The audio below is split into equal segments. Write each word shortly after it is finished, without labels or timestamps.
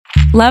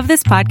Love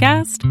this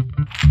podcast?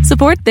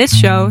 Support this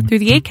show through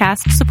the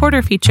Acast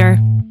supporter feature.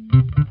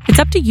 It's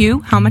up to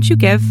you how much you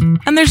give,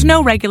 and there's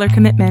no regular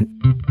commitment.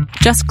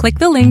 Just click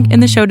the link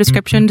in the show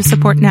description to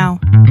support now.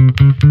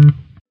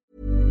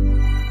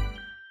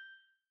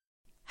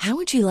 How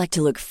would you like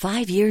to look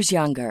 5 years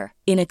younger?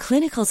 In a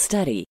clinical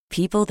study,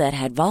 people that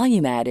had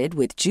volume added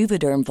with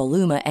Juvederm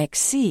Voluma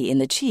XC in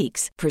the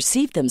cheeks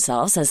perceived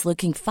themselves as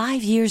looking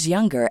 5 years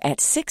younger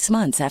at 6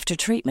 months after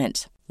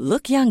treatment.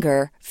 Look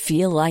younger,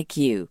 feel like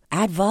you.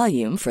 Add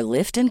volume for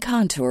lift and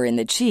contour in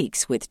the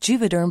cheeks with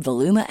Juvederm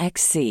Voluma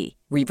XC.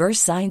 Reverse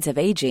signs of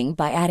aging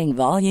by adding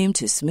volume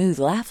to smooth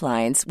laugh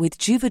lines with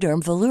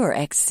Juvederm Volure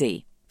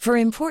XC. For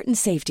important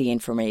safety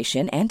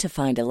information and to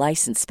find a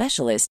licensed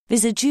specialist,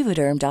 visit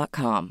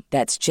Juvederm.com.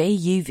 That's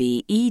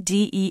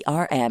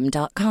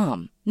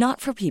JUVEDERM.com.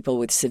 Not for people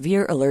with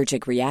severe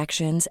allergic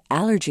reactions,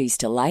 allergies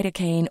to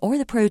lidocaine, or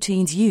the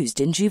proteins used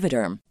in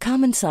Juvederm.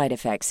 Common side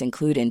effects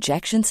include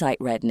injection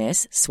site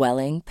redness,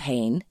 swelling,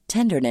 pain,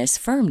 tenderness,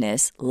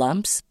 firmness,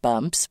 lumps,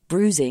 bumps,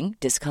 bruising,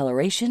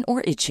 discoloration,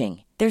 or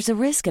itching. There's a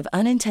risk of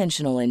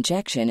unintentional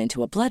injection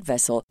into a blood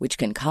vessel, which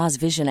can cause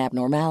vision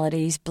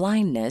abnormalities,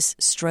 blindness,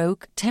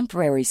 stroke,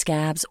 temporary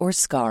scabs, or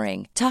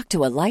scarring. Talk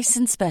to a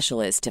licensed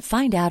specialist to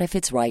find out if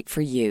it's right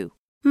for you.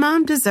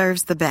 Mom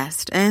deserves the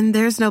best, and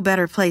there's no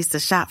better place to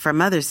shop for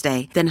Mother's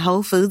Day than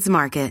Whole Foods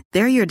Market.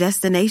 They're your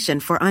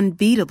destination for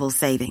unbeatable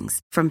savings,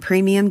 from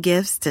premium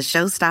gifts to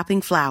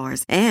show-stopping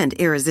flowers and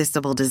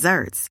irresistible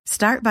desserts.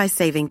 Start by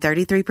saving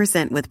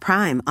 33% with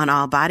Prime on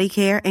all body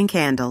care and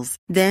candles.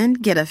 Then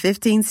get a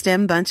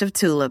 15-stem bunch of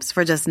tulips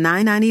for just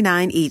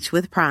 $9.99 each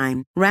with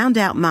Prime. Round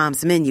out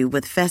Mom's menu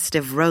with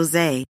festive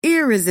rosé,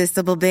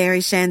 irresistible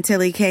berry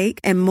chantilly cake,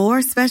 and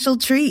more special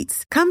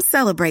treats. Come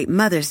celebrate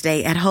Mother's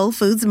Day at Whole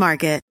Foods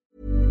Market.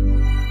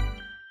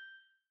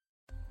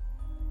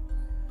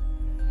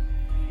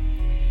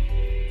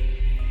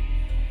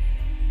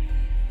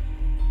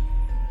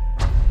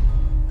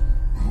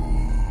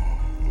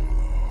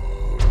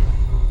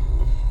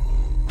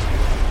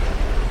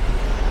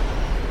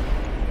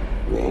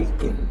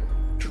 Welcome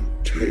to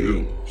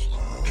Tales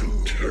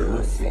to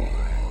Terrify.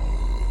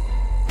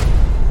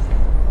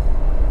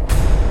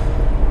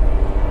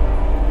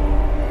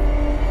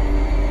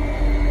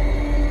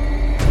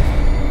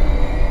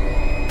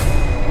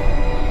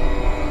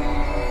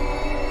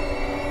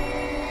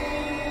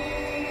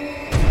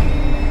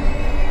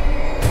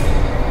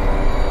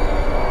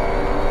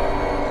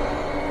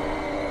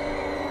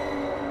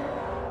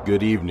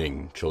 Good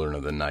evening, children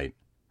of the night.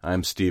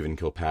 I'm Stephen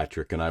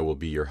Kilpatrick, and I will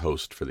be your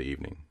host for the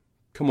evening.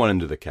 Come on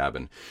into the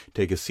cabin,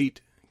 take a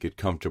seat, get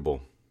comfortable,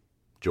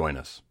 join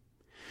us.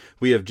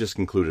 We have just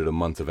concluded a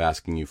month of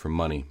asking you for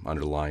money,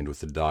 underlined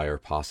with the dire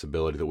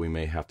possibility that we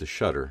may have to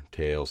shutter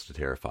Tales to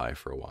Terrify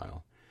for a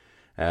while.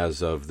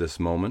 As of this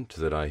moment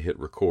that I hit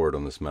record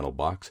on this metal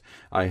box,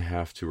 I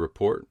have to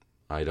report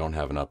I don't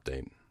have an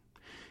update.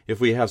 If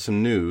we have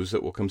some news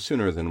that will come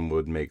sooner than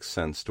would make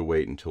sense to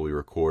wait until we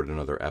record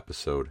another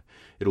episode,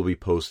 it'll be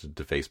posted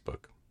to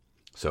Facebook.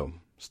 So,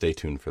 stay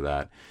tuned for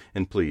that,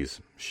 and please,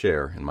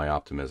 share in my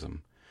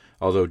optimism.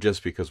 Although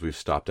just because we've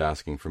stopped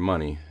asking for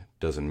money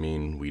doesn't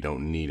mean we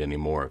don't need any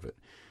more of it.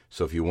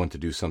 So if you want to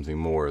do something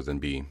more than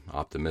be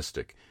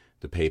optimistic,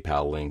 the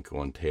PayPal link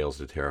on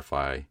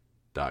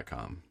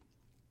talestoterrify.com.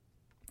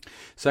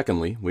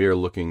 Secondly, we are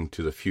looking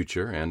to the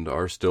future and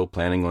are still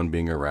planning on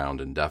being around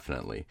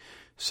indefinitely.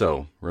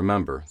 So,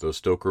 remember, those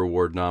Stoker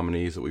Award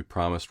nominees that we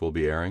promised will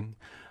be airing?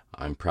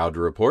 I'm proud to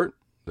report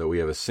that we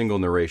have a single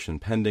narration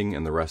pending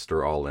and the rest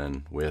are all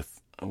in,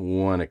 with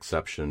one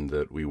exception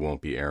that we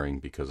won't be airing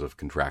because of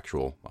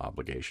contractual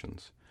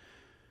obligations.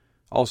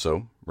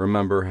 Also,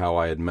 remember how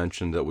I had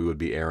mentioned that we would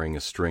be airing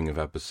a string of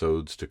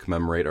episodes to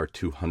commemorate our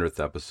 200th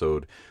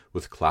episode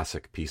with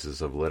classic pieces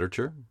of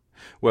literature?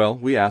 Well,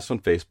 we asked on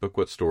Facebook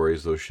what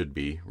stories those should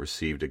be,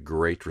 received a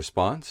great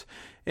response,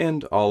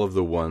 and all of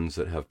the ones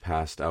that have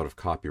passed out of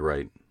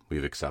copyright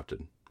we've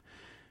accepted.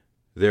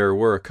 There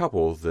were a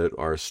couple that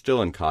are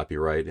still in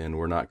copyright, and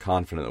we're not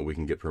confident that we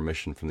can get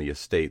permission from the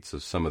estates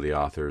of some of the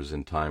authors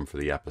in time for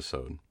the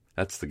episode.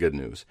 That's the good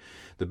news.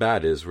 The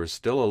bad is we're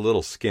still a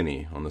little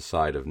skinny on the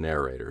side of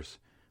narrators.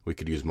 We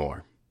could use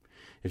more.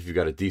 If you've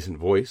got a decent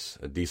voice,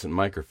 a decent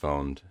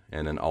microphone,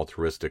 and an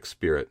altruistic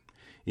spirit,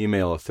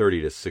 email a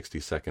 30 to 60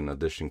 second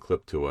audition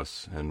clip to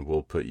us, and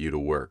we'll put you to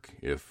work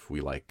if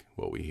we like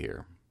what we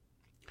hear.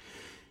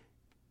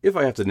 If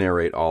I have to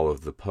narrate all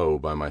of the Poe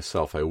by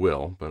myself, I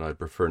will, but I'd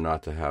prefer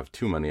not to have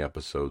too many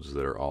episodes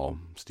that are all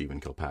Stephen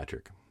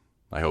Kilpatrick.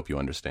 I hope you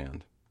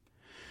understand.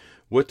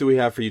 What do we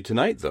have for you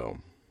tonight, though?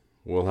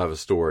 We'll have a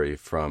story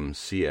from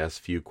C.S.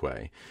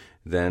 Fuqua.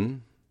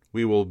 Then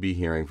we will be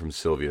hearing from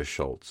Sylvia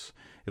Schultz.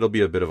 It'll be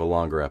a bit of a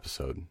longer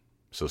episode,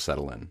 so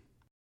settle in.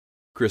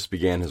 Chris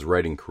began his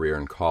writing career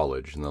in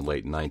college in the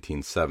late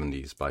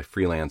 1970s by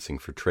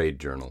freelancing for trade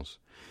journals.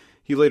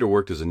 He later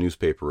worked as a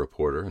newspaper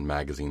reporter and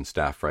magazine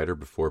staff writer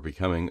before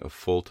becoming a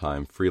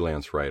full-time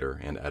freelance writer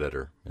and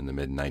editor in the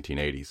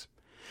mid-1980s.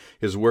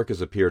 His work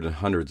has appeared in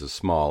hundreds of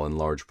small and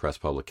large press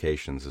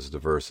publications as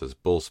diverse as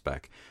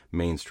Bullspec,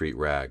 Main Street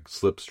Rag,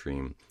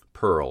 Slipstream,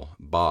 Pearl,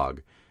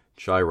 Bog,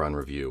 Chiron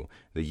Review,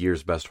 The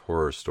Year's Best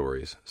Horror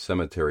Stories,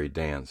 Cemetery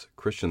Dance,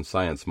 Christian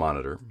Science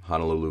Monitor,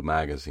 Honolulu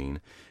Magazine,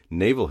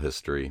 Naval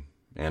History,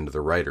 and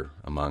The Writer,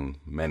 among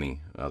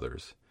many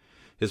others.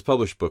 His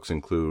published books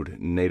include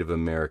Native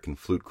American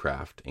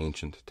Flutecraft,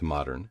 Ancient to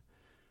Modern,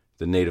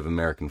 The Native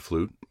American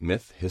Flute,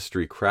 Myth,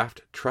 History,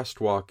 Craft, Trust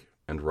Walk,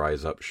 and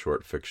Rise Up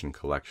short fiction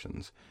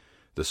collections,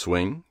 The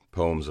Swing,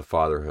 Poems of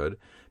Fatherhood,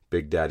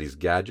 Big Daddy's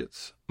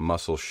Gadgets,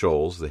 Muscle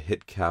Shoals, The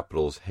Hit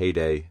Capital's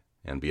Heyday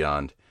and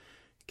Beyond,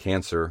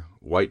 Cancer,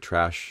 White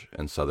Trash,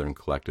 and Southern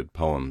Collected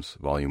Poems,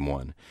 Volume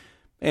 1,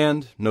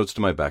 and Notes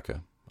to My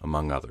Becca,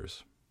 among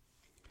others.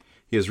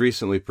 He has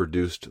recently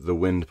produced the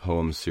Wind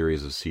Poems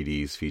series of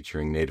CDs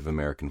featuring Native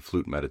American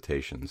flute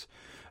meditations.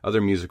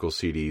 Other musical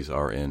CDs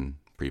are in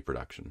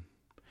pre-production.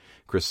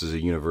 Chris is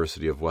a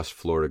University of West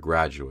Florida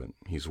graduate.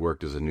 He's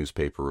worked as a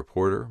newspaper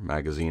reporter,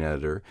 magazine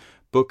editor,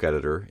 book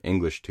editor,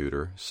 English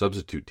tutor,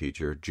 substitute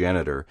teacher,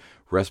 janitor,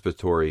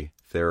 respiratory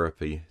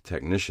therapy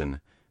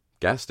technician,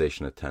 gas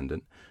station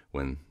attendant,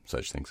 when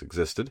such things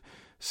existed,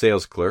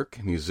 sales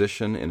clerk,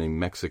 musician in a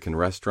Mexican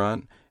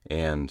restaurant,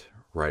 and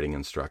writing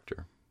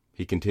instructor.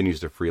 He continues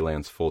to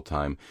freelance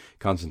full-time,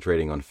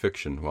 concentrating on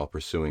fiction while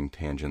pursuing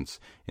tangents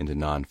into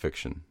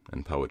non-fiction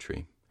and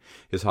poetry.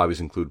 His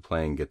hobbies include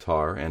playing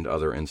guitar and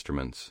other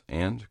instruments,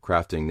 and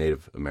crafting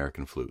Native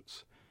American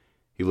flutes.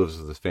 He lives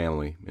with his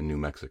family in New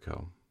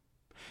Mexico.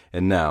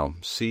 And now,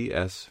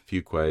 C.S.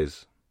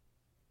 Fuqua's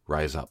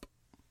Rise Up.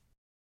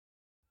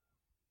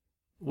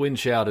 Wind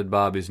shouted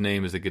Bobby's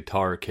name as the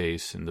guitar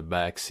case in the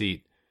back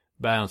seat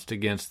bounced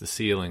against the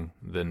ceiling,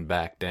 then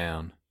back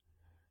down.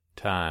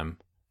 Time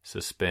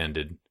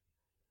suspended.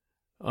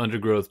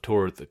 Undergrowth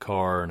tore at the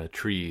car, and a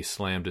tree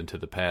slammed into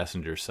the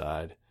passenger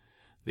side.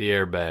 The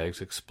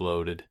airbags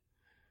exploded.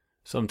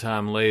 Some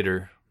time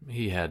later,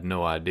 he had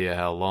no idea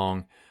how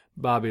long,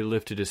 Bobby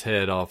lifted his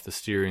head off the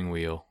steering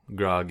wheel,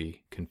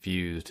 groggy,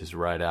 confused, his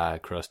right eye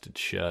crusted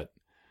shut.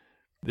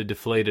 The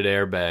deflated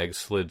airbag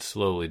slid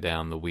slowly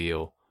down the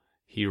wheel.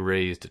 He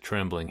raised a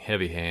trembling,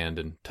 heavy hand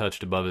and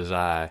touched above his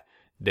eye,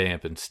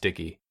 damp and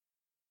sticky.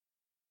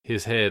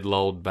 His head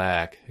lolled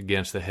back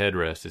against the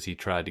headrest as he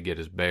tried to get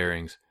his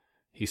bearings.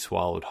 He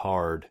swallowed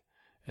hard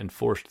and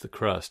forced the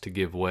crust to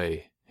give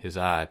way, his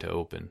eye to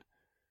open.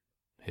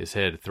 His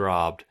head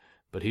throbbed,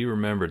 but he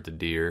remembered the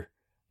deer.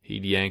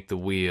 He'd yanked the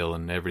wheel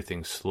and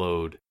everything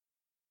slowed.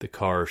 The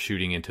car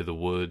shooting into the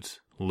woods,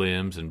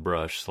 limbs and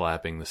brush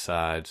slapping the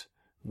sides,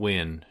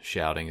 Win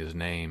shouting his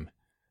name.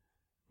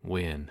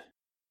 Win.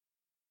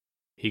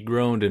 He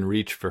groaned and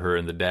reached for her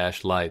in the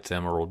dash light's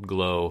emerald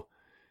glow.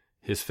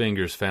 His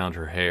fingers found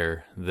her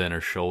hair, then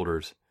her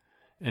shoulders,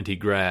 and he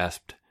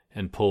grasped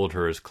and pulled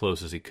her as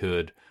close as he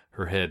could,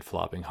 her head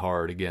flopping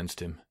hard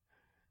against him.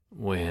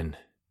 Win.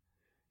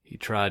 He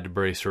tried to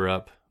brace her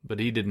up, but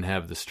he didn't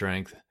have the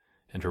strength,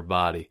 and her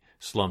body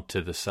slumped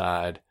to the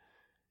side.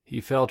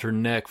 He felt her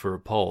neck for a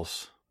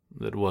pulse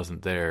that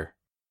wasn't there.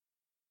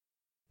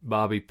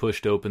 Bobby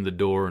pushed open the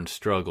door and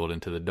struggled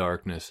into the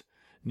darkness,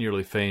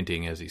 nearly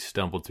fainting as he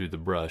stumbled through the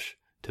brush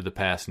to the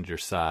passenger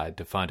side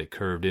to find it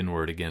curved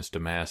inward against a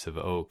massive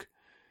oak.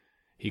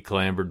 He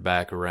clambered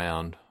back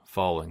around,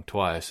 falling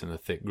twice in the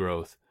thick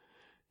growth.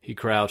 He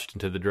crouched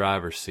into the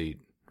driver's seat,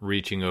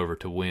 reaching over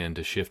to Win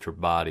to shift her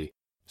body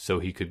so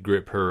he could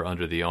grip her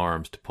under the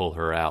arms to pull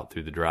her out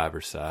through the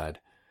driver's side.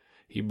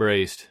 He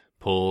braced,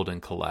 pulled,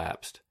 and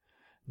collapsed.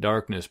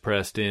 Darkness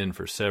pressed in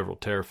for several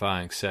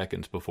terrifying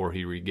seconds before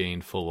he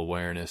regained full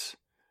awareness.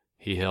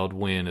 He held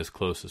Win as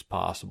close as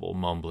possible,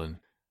 mumbling,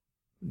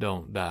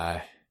 "Don't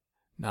die.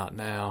 Not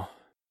now."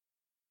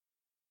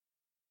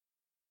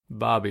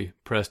 Bobby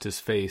pressed his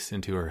face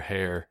into her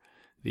hair,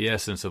 the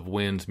essence of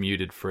Win's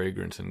muted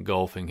fragrance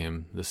engulfing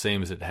him, the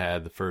same as it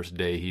had the first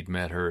day he'd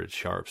met her at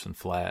Sharps and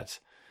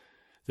Flats,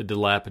 the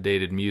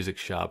dilapidated music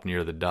shop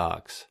near the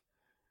docks.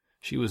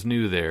 She was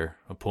new there,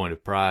 a point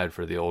of pride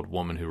for the old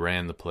woman who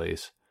ran the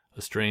place,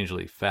 a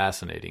strangely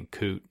fascinating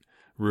coot,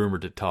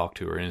 rumored to talk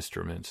to her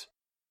instruments.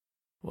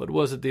 What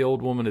was it the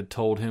old woman had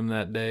told him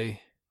that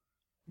day?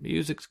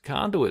 "Music's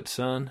conduit,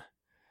 son.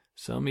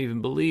 Some even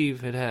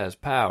believe it has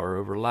power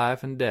over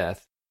life and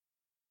death."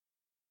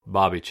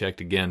 Bobby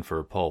checked again for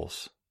a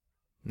pulse.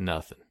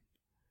 Nothing.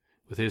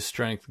 With his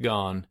strength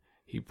gone,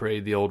 he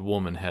prayed the old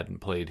woman hadn't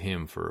played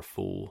him for a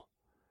fool.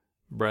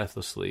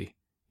 Breathlessly,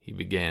 he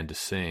began to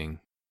sing.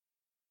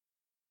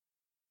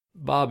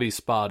 Bobby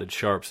spotted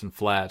Sharps and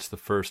Flats the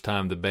first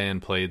time the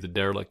band played the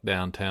derelict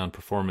downtown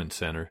performance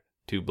center,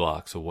 2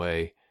 blocks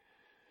away.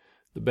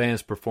 The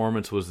band's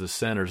performance was the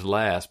center's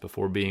last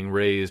before being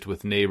raised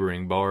with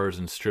neighboring bars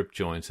and strip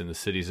joints in the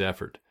city's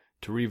effort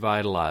to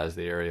revitalize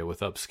the area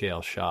with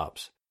upscale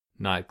shops,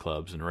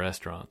 nightclubs, and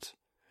restaurants.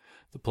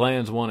 The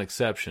plan's one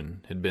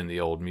exception had been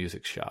the old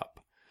music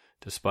shop.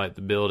 Despite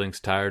the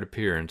building's tired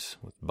appearance,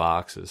 with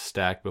boxes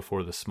stacked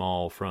before the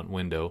small front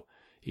window,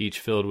 each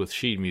filled with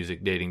sheet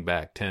music dating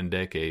back 10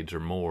 decades or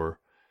more,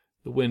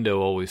 the window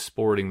always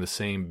sporting the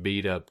same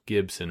beat-up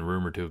Gibson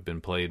rumored to have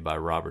been played by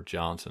Robert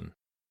Johnson.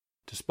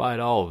 Despite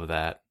all of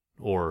that,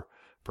 or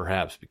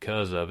perhaps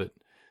because of it,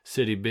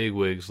 city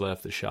bigwigs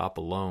left the shop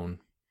alone.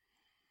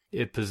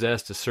 It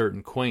possessed a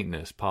certain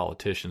quaintness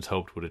politicians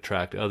hoped would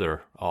attract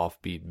other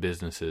offbeat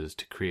businesses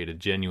to create a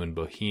genuine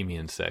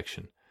bohemian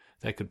section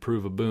that could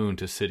prove a boon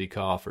to city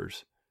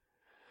coffers.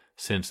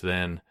 Since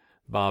then,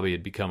 Bobby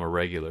had become a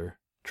regular,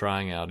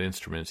 trying out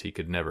instruments he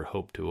could never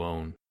hope to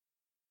own.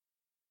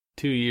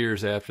 2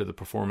 years after the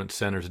Performance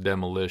Center's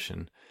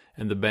demolition,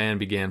 and the band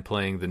began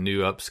playing the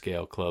new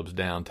upscale clubs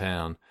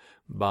downtown,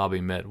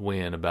 Bobby met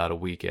Wynne about a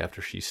week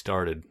after she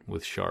started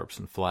with sharps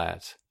and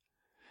flats.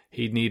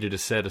 He'd needed a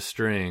set of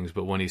strings,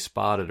 but when he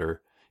spotted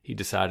her, he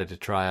decided to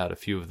try out a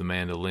few of the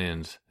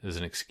mandolins as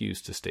an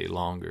excuse to stay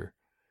longer.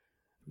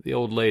 The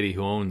old lady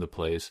who owned the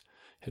place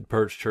had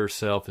perched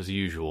herself as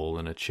usual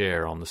in a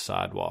chair on the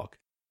sidewalk,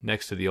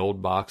 next to the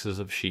old boxes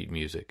of sheet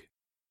music.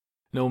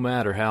 No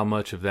matter how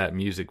much of that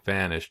music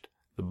vanished,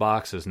 the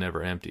boxes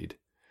never emptied.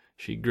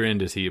 She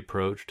grinned as he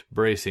approached,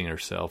 bracing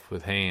herself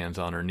with hands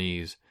on her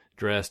knees,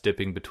 dress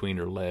dipping between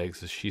her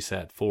legs as she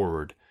sat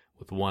forward,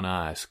 with one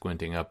eye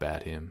squinting up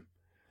at him.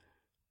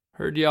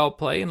 "Heard y'all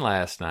playing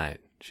last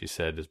night," she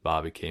said as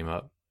Bobby came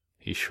up.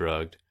 He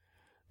shrugged.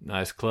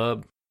 "Nice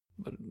club,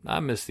 but I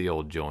miss the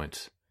old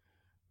joints."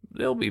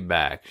 "They'll be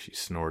back," she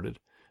snorted.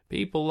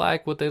 "People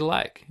like what they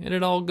like, and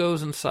it all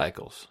goes in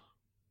cycles."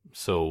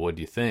 "So what'd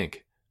you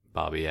think?"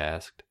 Bobby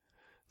asked.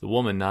 The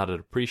woman nodded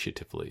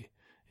appreciatively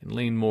and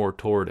leaned more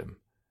toward him,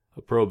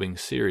 a probing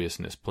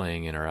seriousness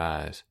playing in her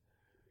eyes.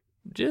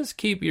 "Just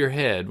keep your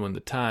head when the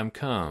time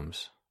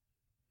comes."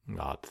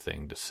 Odd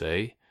thing to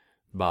say,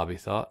 Bobby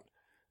thought,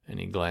 and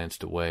he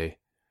glanced away.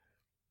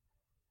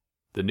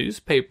 "The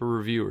newspaper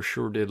reviewer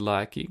sure did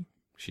like you,"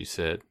 she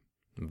said.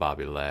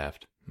 Bobby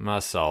laughed. "I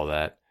saw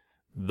that.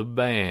 The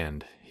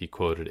band," he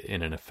quoted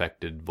in an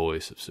affected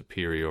voice of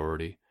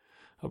superiority,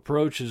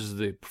 "approaches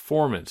the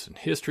performance and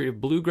history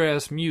of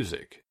bluegrass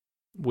music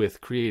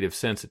with creative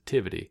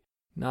sensitivity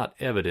not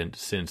evident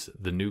since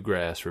the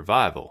Newgrass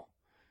Revival."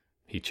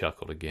 He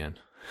chuckled again.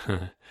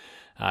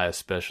 I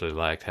especially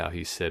liked how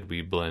he said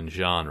we blend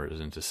genres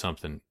into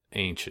something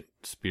ancient,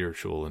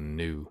 spiritual, and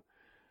new.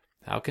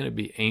 How can it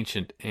be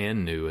ancient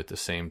and new at the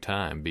same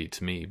time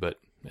beats me, but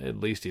at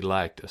least he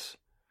liked us.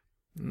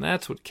 "And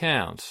that's what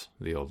counts,"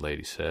 the old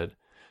lady said.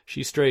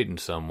 She straightened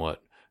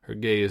somewhat, her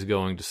gaze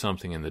going to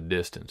something in the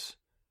distance.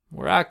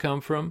 "Where I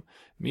come from,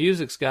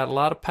 music's got a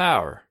lot of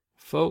power.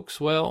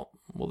 Folks, well,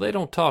 they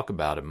don't talk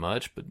about it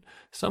much, but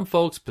some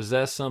folks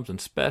possess something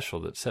special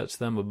that sets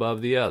them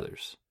above the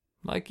others.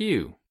 Like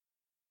you."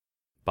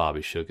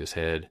 Bobby shook his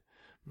head.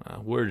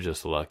 "We're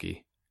just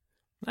lucky."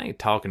 "I ain't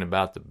talking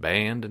about the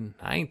band, and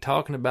I ain't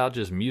talking about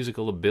just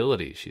musical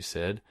ability," she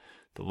said.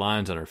 The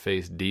lines on her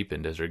face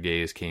deepened as her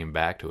gaze came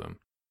back to him.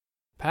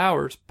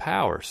 "Power's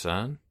power,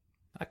 son.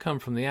 I come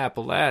from the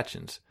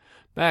Appalachians.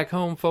 Back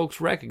home,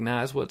 folks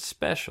recognize what's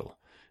special.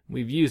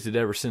 We've used it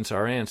ever since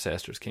our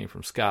ancestors came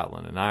from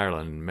Scotland and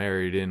Ireland and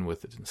married in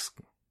with it.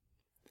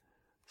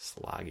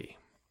 Sloggy.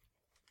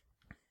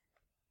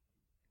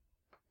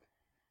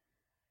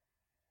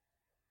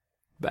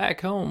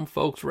 Back home,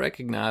 folks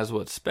recognize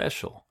what's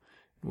special.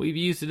 We've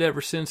used it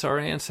ever since our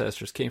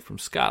ancestors came from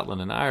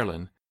Scotland and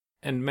Ireland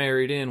and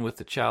married in with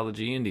the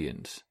Chalaji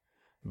Indians."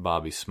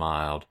 Bobby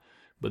smiled,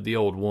 but the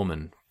old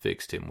woman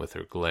fixed him with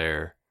her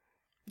glare.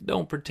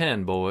 "Don't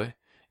pretend, boy.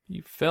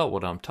 You felt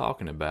what I'm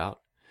talking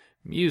about.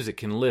 Music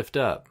can lift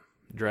up,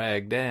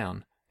 drag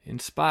down,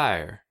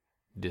 inspire,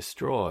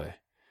 destroy."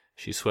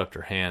 She swept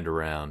her hand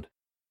around.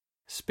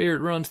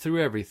 "Spirit runs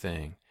through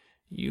everything.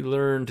 You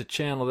learn to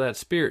channel that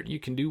spirit, you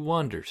can do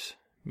wonders.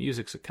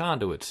 Music's a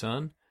conduit,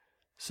 son.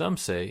 Some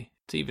say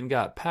it's even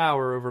got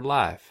power over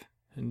life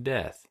and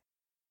death."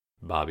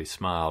 Bobby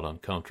smiled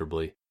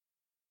uncomfortably.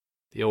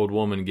 The old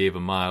woman gave a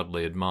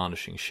mildly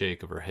admonishing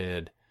shake of her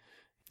head.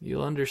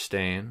 "You'll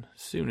understand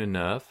soon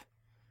enough."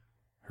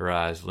 Her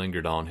eyes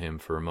lingered on him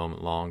for a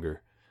moment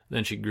longer.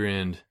 Then she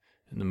grinned,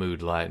 and the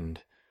mood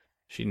lightened.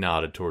 She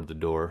nodded toward the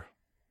door.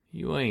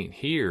 "You ain't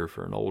here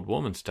for an old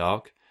woman's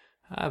talk.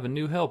 I have a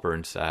new helper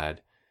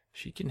inside.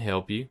 She can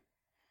help you."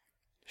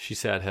 She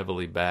sat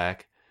heavily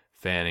back,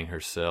 fanning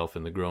herself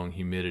in the growing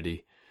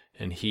humidity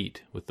and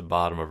heat with the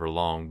bottom of her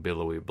long,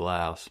 billowy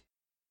blouse.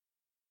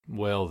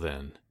 "Well,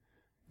 then."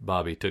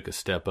 Bobby took a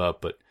step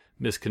up, but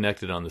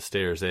misconnected on the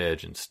stair's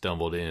edge and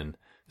stumbled in,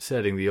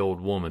 setting the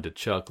old woman to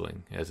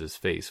chuckling as his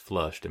face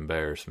flushed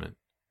embarrassment.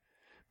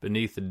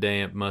 Beneath the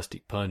damp, musty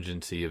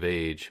pungency of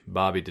age,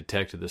 Bobby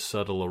detected the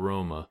subtle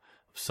aroma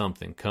of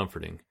something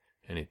comforting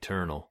and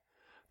eternal,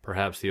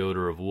 perhaps the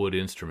odor of wood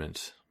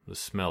instruments, the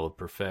smell of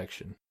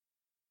perfection.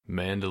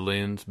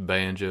 Mandolins,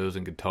 banjos,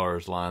 and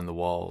guitars lined the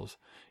walls,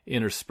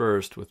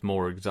 interspersed with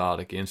more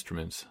exotic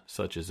instruments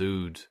such as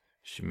ouds,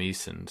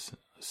 chamisens,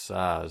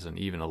 saz, and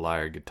even a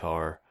lyre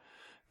guitar.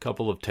 A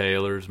couple of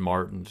Taylors,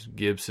 Martins,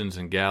 Gibsons,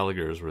 and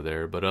Gallaghers were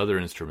there, but other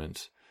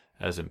instruments,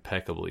 as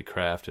impeccably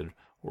crafted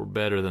or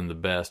better than the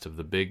best of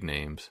the big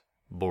names,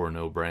 bore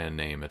no brand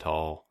name at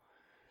all.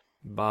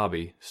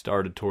 Bobby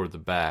started toward the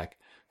back,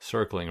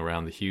 circling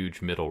around the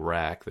huge middle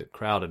rack that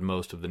crowded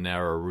most of the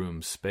narrow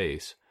room's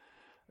space.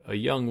 A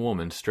young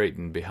woman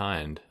straightened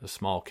behind a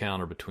small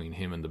counter between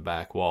him and the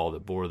back wall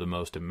that bore the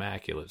most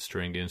immaculate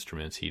stringed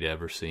instruments he'd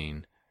ever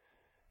seen.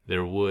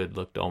 Their wood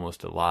looked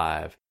almost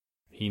alive.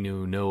 He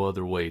knew no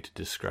other way to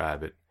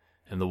describe it,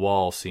 and the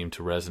wall seemed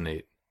to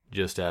resonate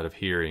just out of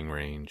hearing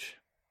range.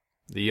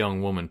 The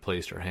young woman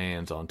placed her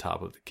hands on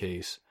top of the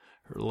case,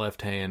 her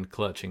left hand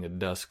clutching a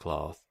dust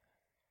cloth.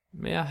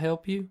 "May I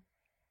help you?"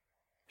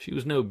 She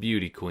was no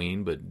beauty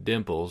queen, but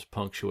dimples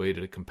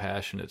punctuated a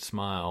compassionate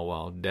smile,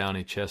 while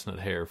downy chestnut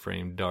hair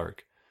framed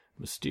dark,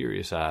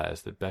 mysterious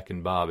eyes that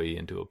beckoned Bobby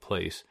into a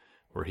place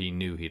where he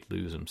knew he'd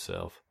lose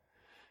himself.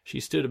 She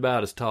stood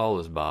about as tall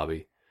as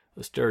Bobby,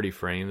 a sturdy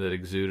frame that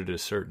exuded a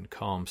certain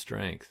calm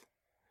strength.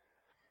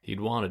 He'd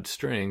wanted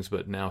strings,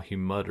 but now he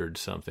muttered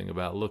something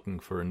about looking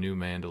for a new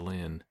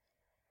mandolin.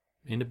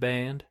 "In a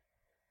band?"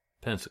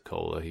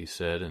 "Pensacola," he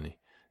said, and he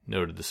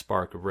noted the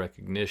spark of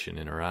recognition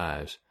in her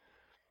eyes.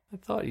 "I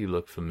thought you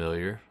looked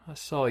familiar. I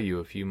saw you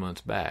a few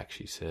months back,"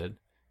 she said.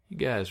 "You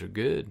guys are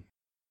good."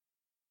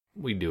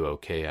 "We do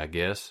okay, I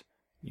guess.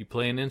 You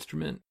play an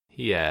instrument?"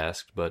 he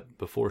asked, but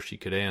before she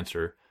could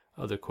answer,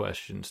 other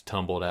questions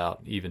tumbled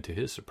out, even to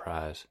his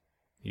surprise.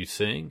 "You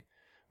sing?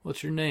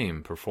 What's your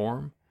name?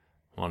 Perform?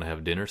 Want to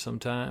have dinner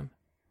sometime?"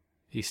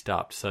 He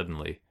stopped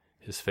suddenly,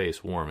 his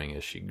face warming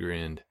as she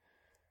grinned.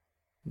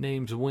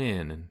 "Name's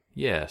Win, and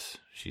yes,"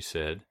 she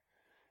said.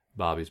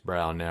 Bobby's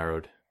brow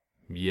narrowed.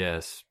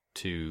 "Yes,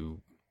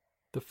 to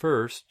the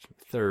first,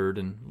 third,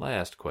 and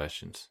last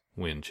questions,"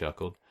 Win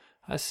chuckled.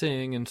 "I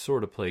sing and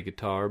sort of play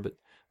guitar, but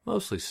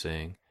mostly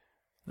sing.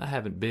 I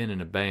haven't been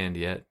in a band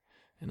yet,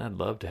 and I'd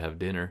love to have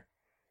dinner."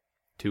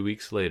 2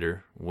 weeks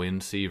later, Win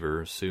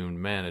Seaver assumed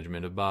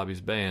management of Bobby's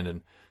band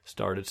and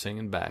started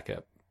singing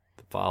backup.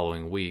 The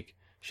following week,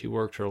 she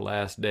worked her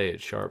last day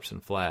at Sharps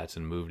and Flats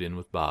and moved in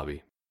with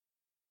Bobby.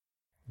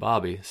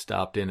 Bobby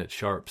stopped in at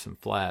Sharps and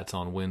Flats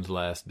on Win's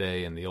last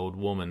day, and the old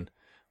woman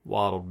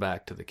waddled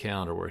back to the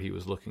counter where he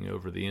was looking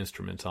over the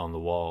instruments on the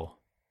wall.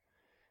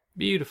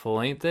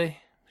 "Beautiful, ain't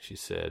they?" she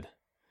said.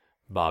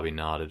 Bobby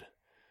nodded.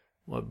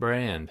 "What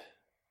brand?"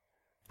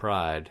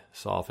 Pride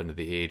softened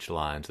the age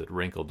lines that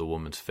wrinkled the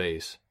woman's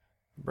face.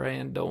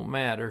 "Brand don't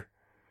matter."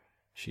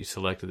 She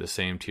selected the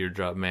same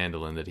teardrop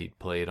mandolin that he'd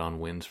played on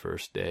Win's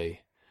first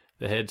day.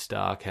 The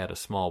headstock had a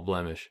small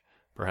blemish,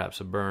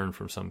 perhaps a burn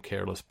from some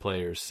careless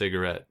player's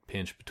cigarette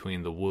pinched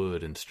between the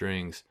wood and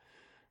strings,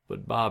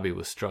 but Bobby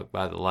was struck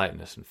by the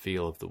lightness and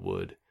feel of the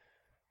wood.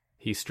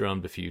 He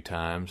strummed a few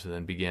times, and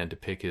then began to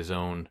pick his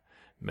own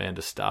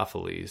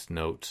Mandastopheles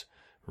notes,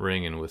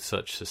 ringing with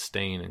such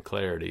sustain and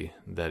clarity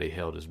that he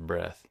held his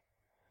breath.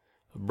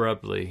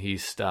 Abruptly he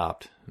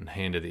stopped and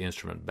handed the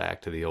instrument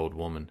back to the old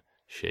woman,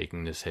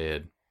 shaking his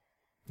head.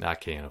 "I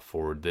can't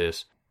afford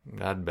this.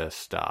 I'd best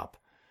stop."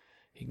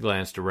 He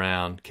glanced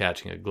around,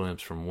 catching a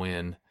glimpse from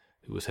Win,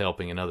 who was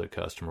helping another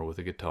customer with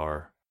a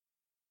guitar.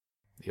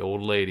 The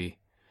old lady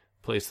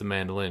placed the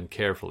mandolin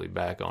carefully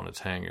back on its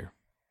hanger.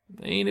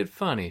 "Ain't it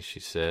funny?" she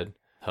said,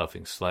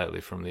 huffing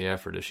slightly from the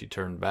effort as she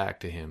turned back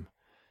to him.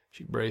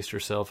 She braced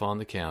herself on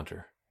the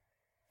counter.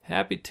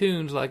 "Happy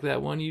tunes like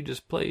that one you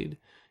just played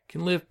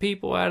can lift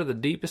people out of the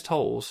deepest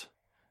holes,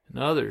 and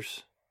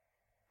others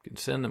can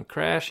send them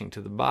crashing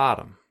to the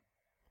bottom."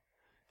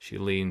 She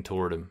leaned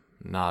toward him,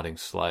 nodding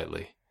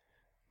slightly.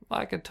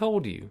 "Like I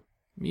told you,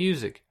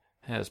 music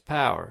has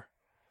power.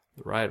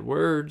 The right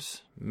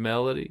words,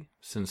 melody,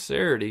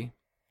 sincerity."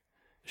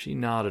 She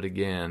nodded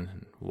again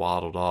and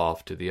waddled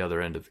off to the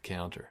other end of the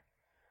counter.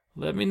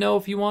 "Let me know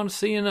if you want to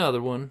see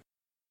another one."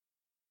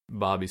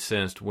 Bobby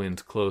sensed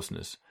Win's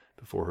closeness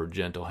before her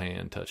gentle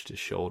hand touched his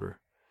shoulder.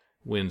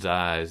 Win's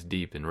eyes,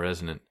 deep and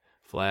resonant,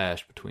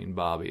 flashed between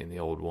Bobby and the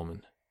old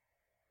woman.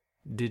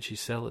 "Did she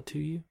sell it to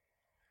you?"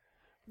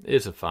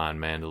 "It's a fine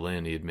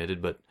mandolin," he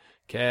admitted, "but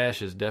cash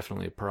is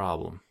definitely a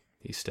problem."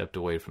 He stepped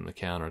away from the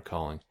counter,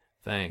 calling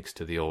thanks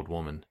to the old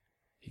woman.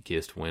 He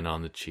kissed Win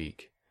on the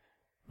cheek.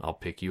 "I'll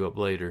pick you up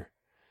later,"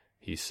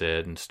 he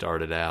said, and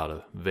started out,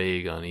 a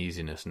vague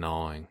uneasiness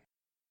gnawing.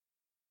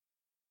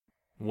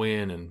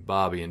 Win and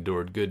Bobby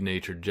endured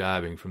good-natured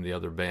jibing from the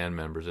other band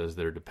members as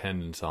their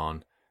dependence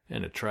on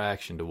and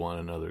attraction to one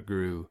another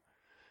grew,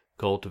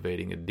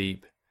 cultivating a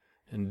deep,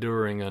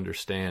 enduring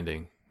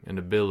understanding and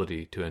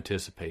ability to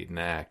anticipate and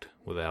act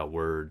without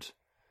words.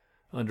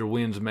 Under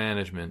Win's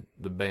management,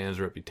 the band's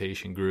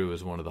reputation grew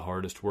as one of the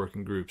hardest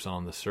working groups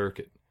on the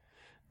circuit,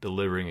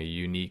 delivering a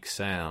unique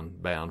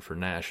sound bound for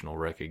national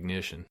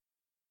recognition.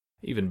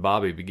 Even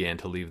Bobby began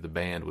to believe the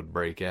band would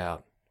break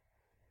out.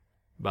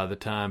 By the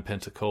time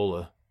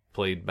Pensacola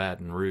played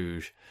Baton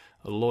Rouge,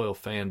 a loyal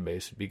fan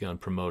base had begun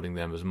promoting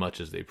them as much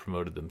as they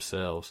promoted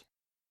themselves.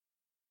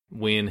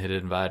 Win had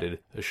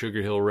invited a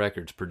Sugar Hill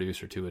Records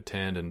producer to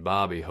attend, and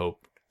Bobby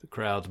hoped the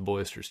crowd's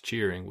boisterous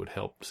cheering would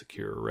help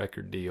secure a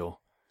record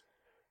deal.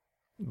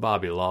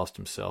 Bobby lost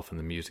himself in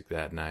the music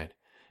that night,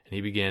 and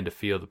he began to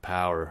feel the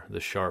power the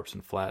Sharps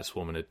and Flats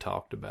woman had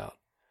talked about.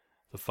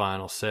 The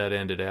final set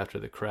ended after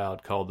the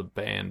crowd called the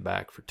band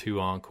back for 2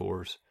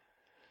 encores.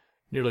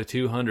 Nearly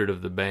 200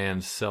 of the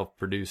band's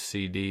self-produced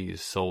CDs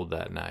sold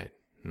that night.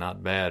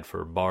 Not bad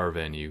for a bar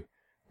venue,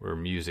 where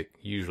music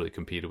usually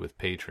competed with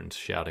patrons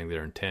shouting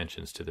their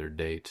intentions to their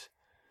dates.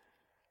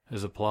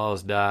 As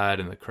applause died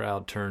and the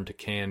crowd turned to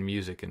canned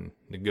music and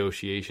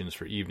negotiations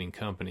for evening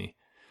company,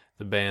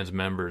 the band's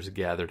members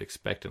gathered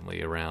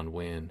expectantly around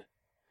Wynne.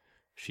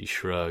 She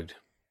shrugged.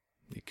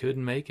 "You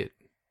couldn't make it."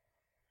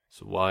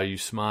 "So why are you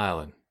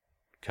smiling?"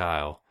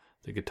 Kyle,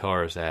 the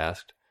guitarist,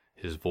 asked,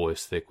 his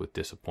voice thick with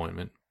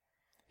disappointment.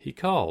 "He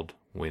called,"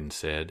 Wynne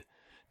said,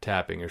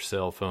 tapping her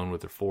cell phone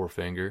with her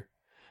forefinger.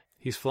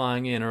 "He's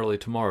flying in early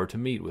tomorrow to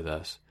meet with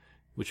us,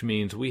 which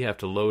means we have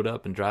to load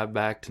up and drive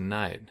back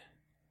tonight."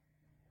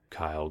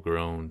 Kyle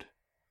groaned.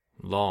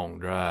 "Long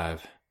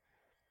drive."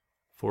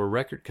 "For a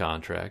record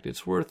contract,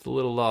 it's worth the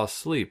little lost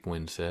sleep,"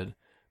 Wynne said.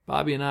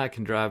 "Bobby and I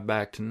can drive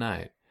back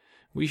tonight.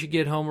 We should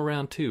get home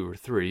around 2 or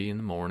 3 in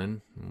the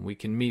morning, and we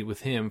can meet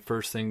with him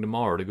first thing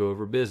tomorrow to go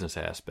over business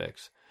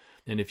aspects.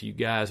 And if you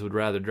guys would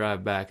rather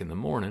drive back in the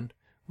morning,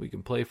 we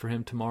can play for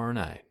him tomorrow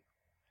night."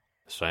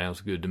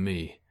 "Sounds good to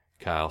me,"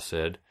 Kyle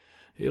said.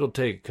 "It'll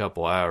take a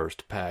couple hours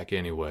to pack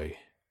anyway."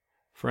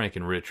 Frank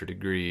and Richard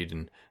agreed,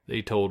 and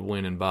they told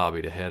Wynne and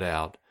Bobby to head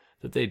out,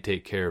 that they'd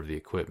take care of the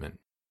equipment.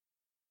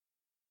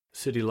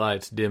 City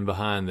lights dimmed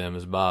behind them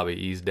as Bobby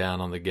eased down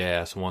on the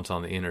gas once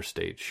on the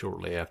interstate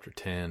shortly after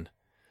 10.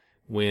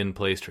 Wynne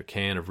placed her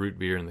can of root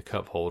beer in the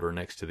cup holder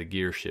next to the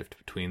gear shift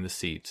between the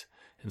seats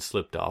and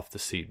slipped off the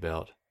seat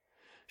belt.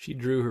 She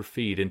drew her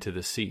feet into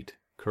the seat,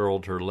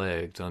 curled her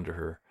legs under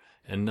her,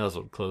 and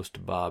nuzzled close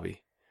to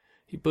Bobby.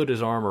 He put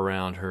his arm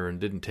around her and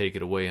didn't take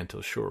it away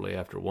until shortly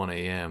after 1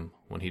 a.m.,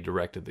 when he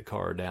directed the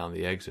car down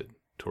the exit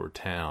toward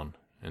town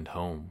and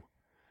home.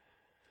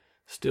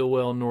 Still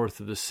well north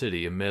of the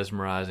city, a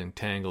mesmerizing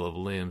tangle of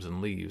limbs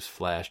and leaves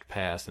flashed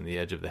past in the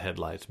edge of the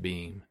headlight's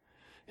beam.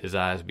 His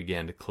eyes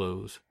began to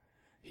close.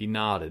 He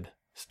nodded,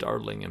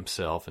 startling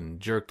himself,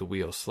 and jerked the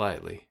wheel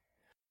slightly.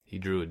 He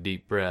drew a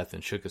deep breath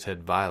and shook his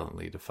head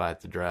violently to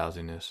fight the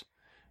drowsiness.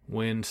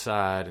 Wynne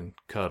sighed and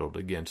cuddled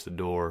against the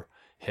door,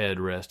 head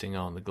resting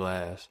on the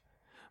glass.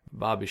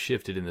 Bobby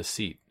shifted in the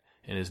seat,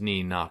 and his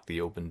knee knocked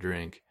the open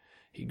drink.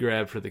 He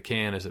grabbed for the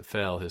can as it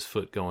fell, his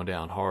foot going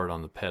down hard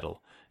on the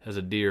pedal, as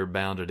a deer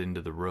bounded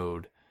into the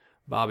road.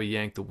 Bobby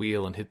yanked the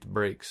wheel and hit the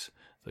brakes.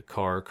 The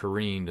car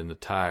careened and the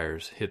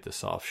tires hit the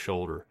soft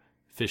shoulder,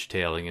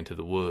 fishtailing into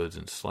the woods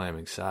and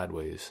slamming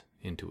sideways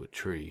into a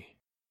tree.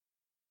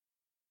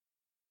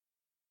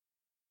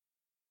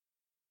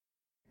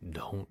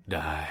 "Don't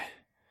die,"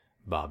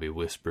 Bobby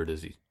whispered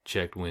as he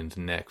checked Wynne's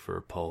neck for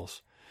a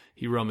pulse.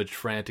 He rummaged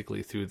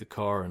frantically through the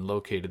car and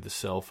located the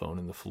cell phone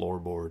in the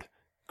floorboard.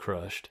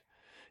 Crushed.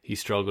 He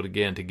struggled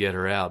again to get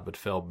her out, but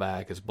fell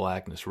back as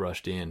blackness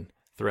rushed in,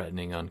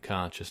 threatening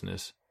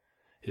unconsciousness.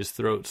 His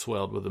throat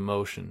swelled with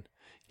emotion.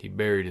 He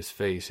buried his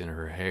face in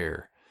her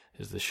hair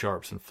as the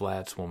Sharps and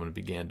Flats woman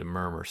began to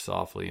murmur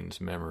softly in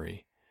his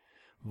memory.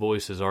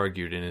 Voices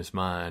argued in his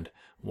mind,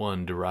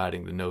 one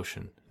deriding the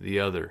notion, the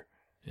other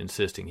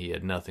insisting he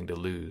had nothing to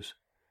lose.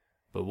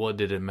 But what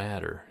did it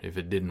matter if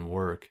it didn't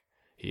work?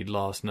 He'd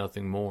lost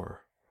nothing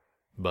more.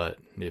 But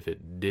if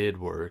it did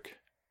work...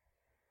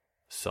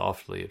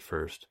 Softly at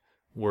first,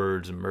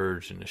 words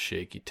emerged in a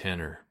shaky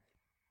tenor.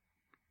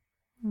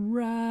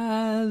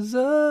 "Rise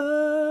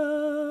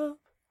up,"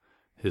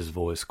 his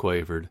voice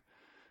quavered.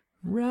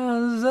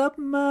 "Rise up,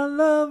 my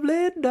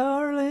lovely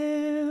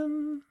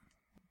darling.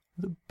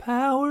 The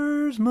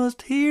powers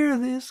must hear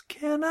this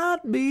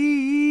cannot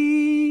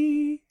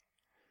be."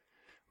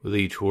 With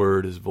each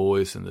word, his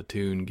voice and the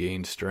tune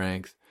gained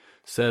strength,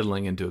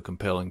 settling into a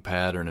compelling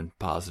pattern and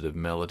positive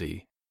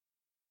melody.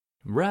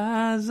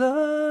 "Rise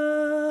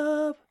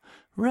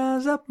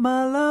up,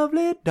 my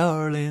lovely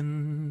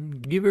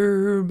darling. Give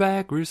her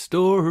back,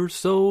 restore her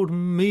soul to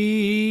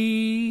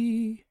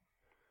me.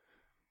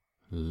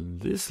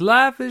 This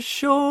life is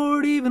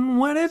short even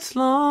when it's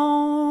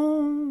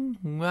long.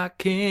 I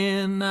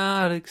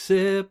cannot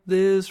accept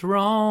this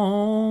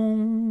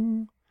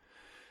wrong.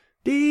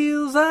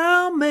 Deals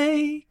I'll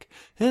make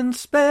and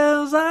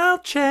spells I'll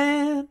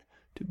chant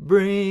to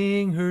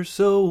bring her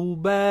soul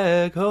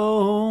back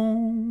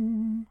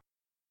home.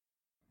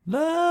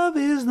 Love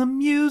is the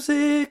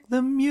music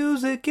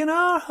in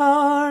our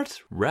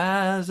hearts.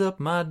 Rise up,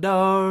 my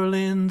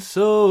darling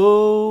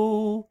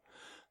soul.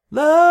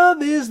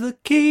 Love is the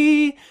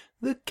key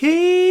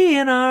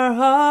in our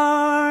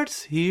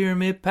hearts. Hear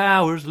me,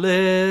 powers,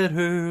 let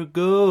her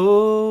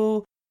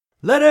go.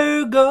 Let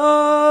her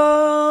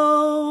go.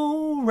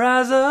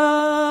 Rise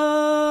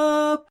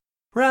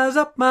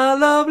up, my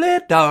lovely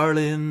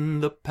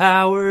darling. The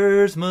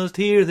powers must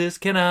hear this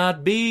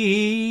cannot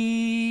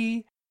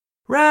be.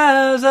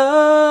 Rise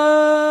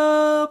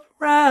up,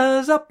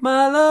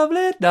 my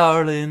lovely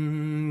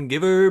darling.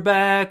 Give her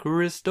back,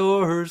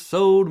 restore her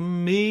soul to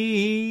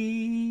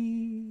me.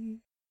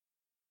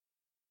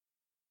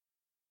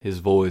 His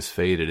voice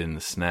faded in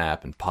the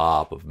snap and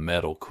pop of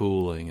metal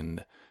cooling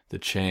and the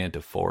chant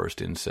of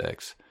forest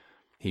insects.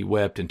 He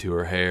wept into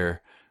her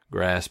hair,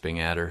 grasping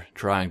at her,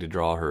 trying to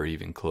draw her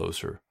even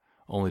closer,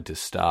 only to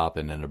stop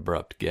in an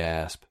abrupt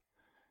gasp.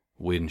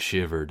 Wynne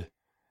shivered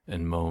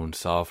and moaned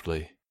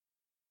softly.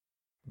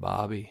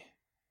 "Bobby."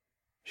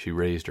 She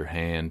raised her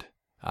hand,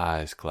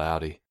 eyes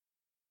cloudy.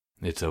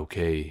 "It's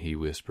okay," he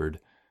whispered.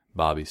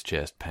 Bobby's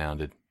chest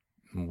pounded.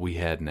 "We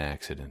had an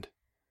accident."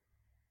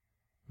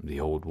 The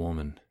old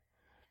woman.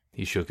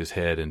 He shook his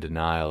head in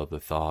denial of the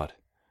thought.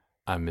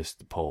 "I missed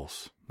the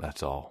pulse,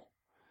 that's all."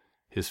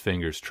 His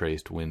fingers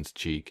traced Wynne's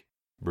cheek,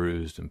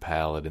 bruised and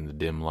pallid in the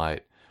dim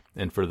light,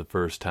 and for the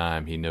first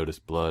time he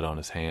noticed blood on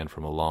his hand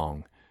from a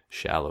long,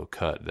 shallow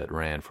cut that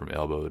ran from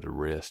elbow to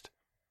wrist.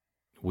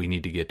 "We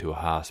need to get to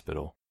a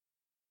hospital."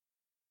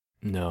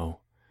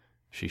 "No."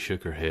 She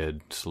shook her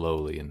head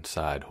slowly and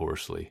sighed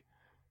hoarsely.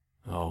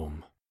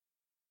 "Home."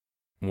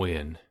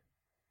 "Wynne,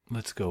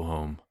 let's go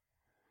home."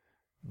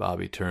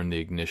 Bobby turned the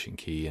ignition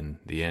key and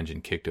the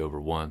engine kicked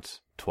over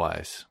once,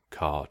 twice,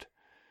 caught.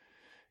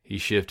 He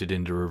shifted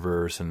into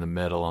reverse and the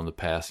metal on the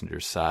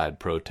passenger's side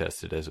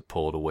protested as it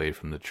pulled away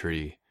from the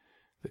tree.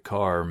 The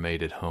car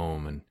made it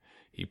home and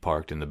he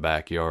parked in the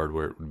backyard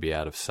where it would be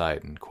out of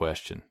sight and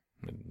question,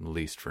 at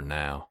least for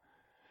now.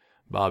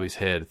 Bobby's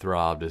head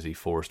throbbed as he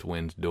forced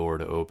Wynne's door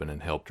to open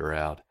and helped her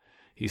out.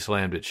 He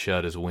slammed it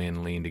shut as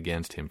Wynne leaned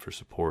against him for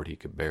support he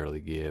could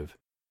barely give.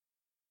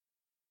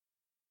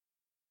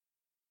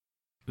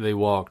 They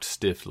walked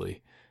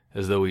stiffly,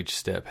 as though each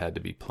step had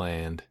to be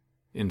planned.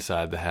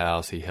 Inside the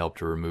house, he helped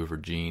her remove her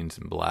jeans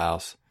and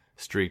blouse,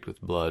 streaked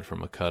with blood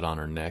from a cut on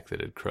her neck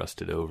that had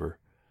crusted over.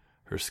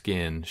 Her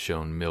skin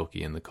shone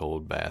milky in the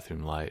cold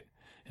bathroom light,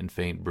 and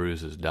faint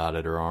bruises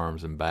dotted her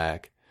arms and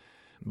back.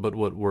 But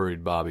what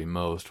worried Bobby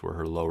most were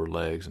her lower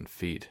legs and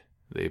feet.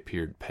 They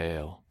appeared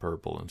pale,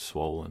 purple, and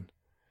swollen.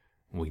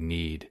 "We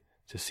need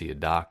to see a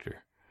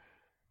doctor."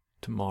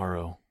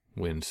 "Tomorrow,"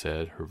 Wynne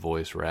said, her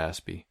voice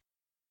raspy.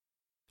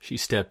 She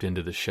stepped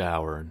into the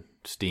shower, and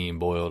steam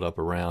boiled up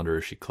around her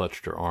as she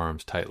clutched her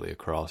arms tightly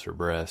across her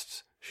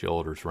breasts,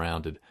 shoulders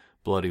rounded,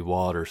 bloody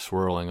water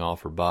swirling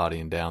off her body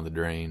and down the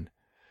drain.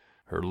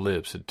 Her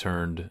lips had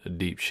turned a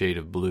deep shade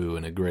of blue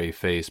and a gray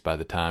face by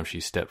the time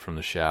she stepped from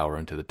the shower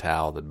into the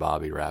towel that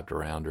Bobby wrapped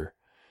around her.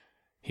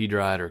 He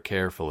dried her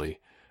carefully,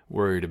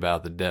 worried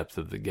about the depth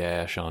of the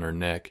gash on her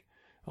neck,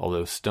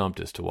 although stumped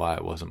as to why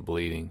it wasn't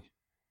bleeding.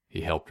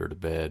 He helped her to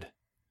bed.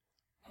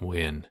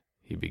 "Wynne,"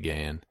 he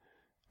began,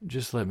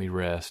 "just let me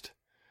rest."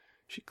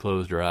 She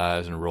closed her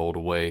eyes and rolled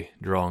away,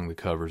 drawing the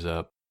covers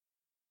up.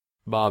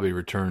 Bobby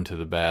returned to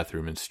the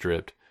bathroom and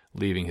stripped,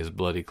 leaving his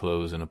bloody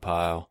clothes in a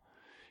pile.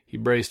 He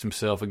braced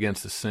himself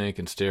against the sink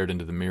and stared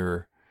into the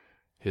mirror.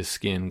 His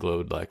skin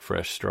glowed like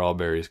fresh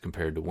strawberries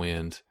compared to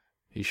Wynne's.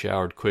 He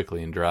showered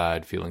quickly and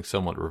dried, feeling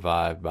somewhat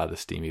revived by the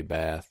steamy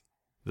bath.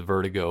 The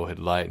vertigo had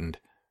lightened,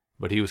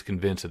 but he was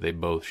convinced that they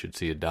both should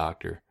see a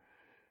doctor.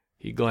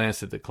 He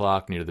glanced at the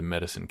clock near the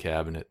medicine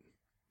cabinet.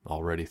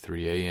 Already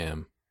 3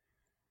 a.m.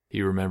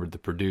 He remembered the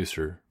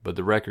producer, but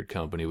the record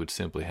company would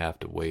simply have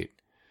to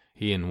wait.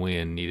 He and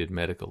Wynne needed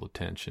medical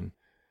attention.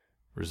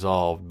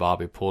 Resolved,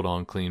 Bobby pulled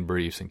on clean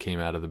briefs and came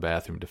out of the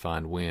bathroom to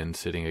find Wynne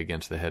sitting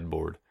against the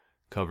headboard,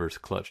 covers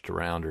clutched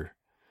around her.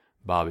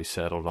 Bobby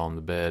settled on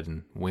the bed,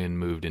 and Wynne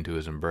moved into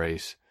his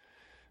embrace.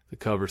 The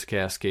covers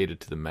cascaded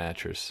to the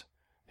mattress.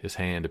 His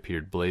hand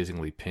appeared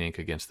blazingly pink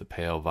against the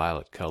pale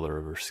violet color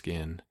of her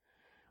skin.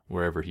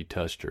 Wherever he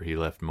touched her, he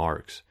left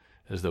marks,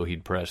 as though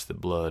he'd pressed the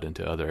blood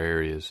into other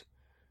areas.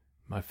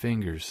 "My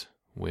fingers,"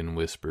 Wynne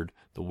whispered,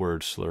 the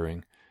words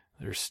slurring.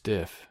 "They're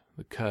stiff.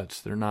 The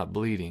cuts, they're not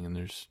bleeding, and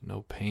there's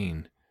no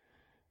pain."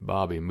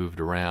 Bobby moved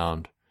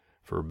around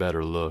for a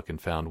better look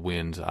and found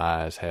Wynne's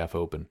eyes half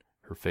open,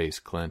 her face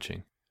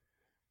clenching.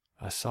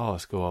 "I saw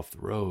us go off the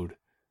road,"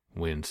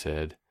 Wynne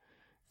said.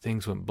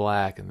 "Things went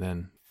black and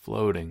then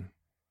floating."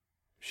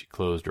 She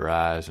closed her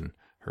eyes and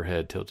her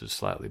head tilted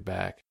slightly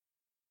back.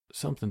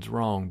 "Something's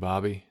wrong,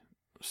 Bobby.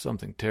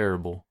 Something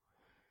terrible."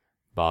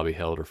 Bobby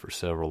held her for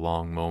several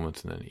long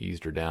moments and then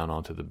eased her down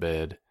onto the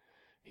bed.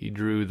 He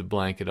drew the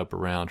blanket up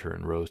around her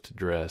and rose to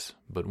dress,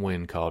 but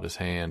Wynne caught his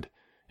hand,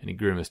 and he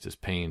grimaced as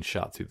pain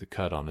shot through the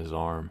cut on his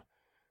arm.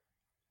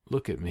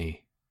 "Look at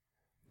me."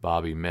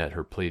 Bobby met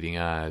her pleading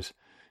eyes,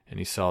 and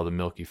he saw the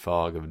milky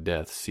fog of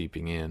death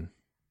seeping in.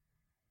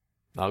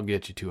 "I'll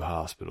get you to a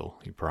hospital,"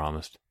 he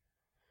promised.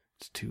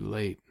 "It's too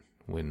late,"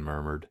 Wynne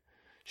murmured.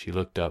 She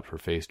looked up, her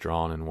face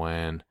drawn and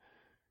wan.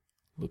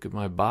 "Look at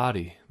my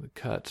body, the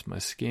cuts, my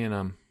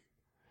skin,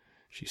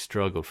 She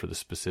struggled for the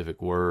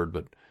specific word,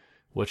 but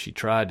what she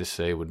tried to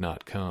say would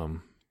not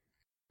come.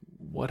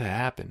 "What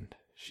happened?"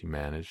 she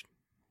managed.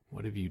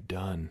 "What have you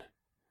done?"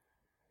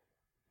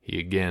 He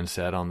again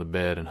sat on the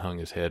bed and hung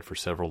his head for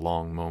several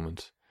long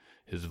moments.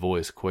 His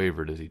voice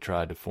quavered as he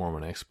tried to form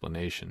an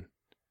explanation.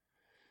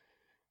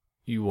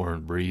 "You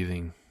weren't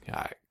breathing.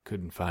 I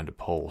couldn't find a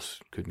pulse,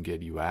 couldn't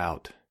get you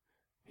out."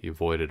 He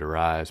avoided her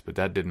eyes, but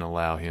that didn't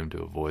allow him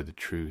to avoid the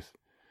truth.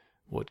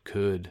 What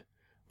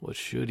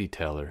should he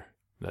tell her?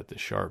 That the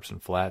Sharps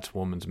and Flats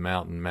woman's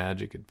mountain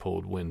magic had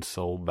pulled Wynne's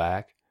soul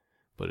back,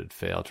 but had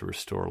failed to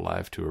restore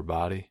life to her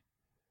body?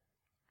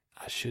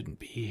 I shouldn't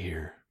be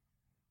here,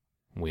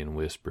 Wynne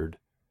whispered.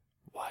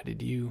 Why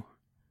did you?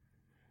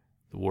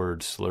 The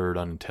words slurred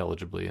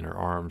unintelligibly and her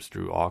arms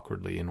drew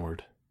awkwardly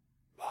inward.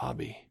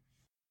 Bobby.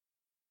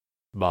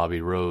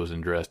 Bobby rose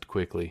and dressed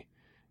quickly.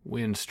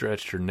 Wynne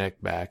stretched her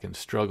neck back and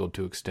struggled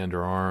to extend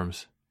her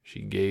arms.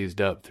 She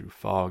gazed up through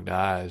fogged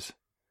eyes.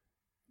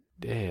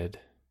 Dead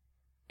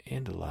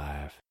and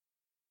alive.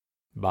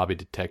 Bobby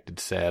detected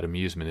sad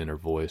amusement in her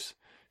voice.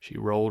 She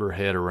rolled her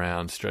head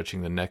around,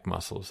 stretching the neck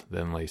muscles,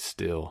 then lay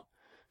still,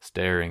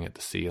 staring at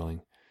the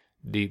ceiling.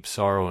 Deep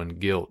sorrow and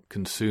guilt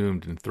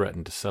consumed and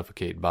threatened to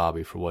suffocate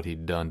Bobby for what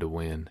he'd done to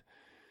Wynne.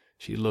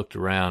 She looked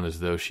around as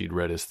though she'd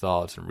read his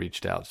thoughts and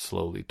reached out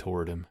slowly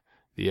toward him,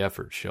 the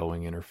effort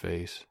showing in her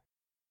face.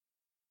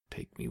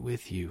 Take me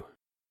with you,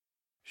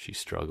 she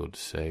struggled to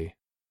say.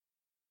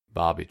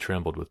 Bobby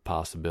trembled with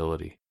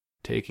possibility.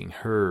 Taking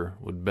her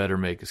would better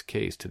make his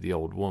case to the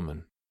old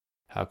woman.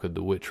 How could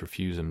the witch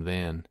refuse him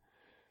then?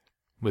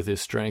 With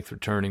his strength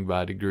returning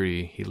by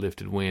degree, he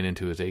lifted Wynne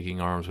into his aching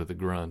arms with a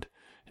grunt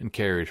and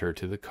carried her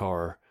to the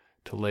car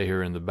to lay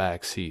her in the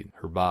back seat,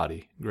 her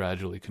body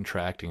gradually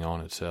contracting on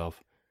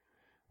itself.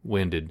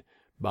 Winded,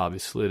 Bobby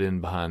slid in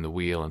behind the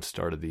wheel and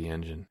started the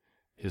engine.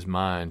 His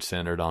mind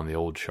centered on the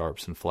old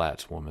Sharps and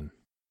Flats woman.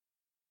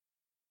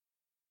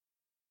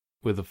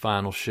 With a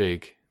final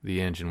shake,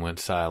 the engine went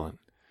silent.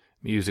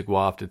 Music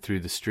wafted through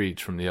the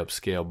streets from the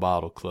upscale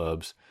bottle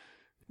clubs.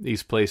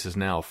 These places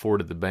now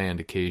afforded the band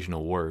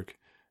occasional work,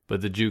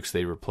 but the jukes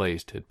they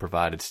replaced had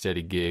provided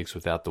steady gigs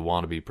without the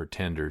wannabe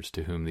pretenders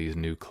to whom these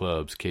new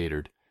clubs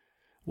catered.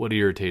 What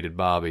irritated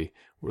Bobby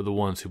were the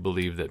ones who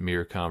believed that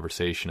mere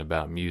conversation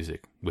about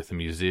music with a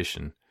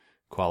musician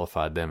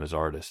qualified them as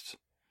artists.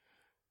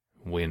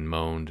 Wynne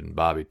moaned, and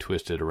Bobby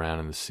twisted around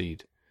in the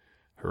seat.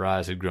 Her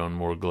eyes had grown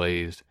more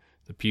glazed,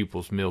 the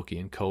pupils milky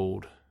and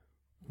cold.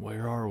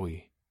 Where are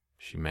we?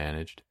 She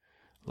managed.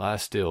 Lie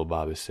still,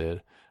 Bobby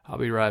said. I'll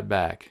be right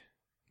back.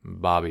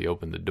 Bobby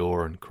opened the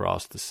door and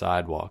crossed the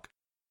sidewalk,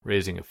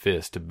 raising a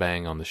fist to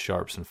bang on the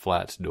Sharps and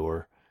Flats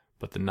door,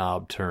 but the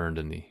knob turned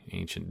and the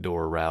ancient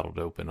door rattled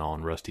open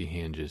on rusty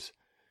hinges.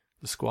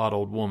 The squat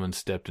old woman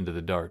stepped into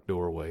the dark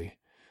doorway,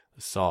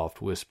 a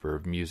soft whisper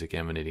of music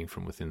emanating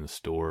from within the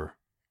store.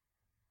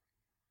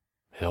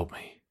 Help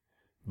me,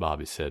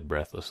 Bobby said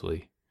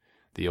breathlessly.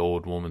 The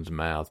old woman's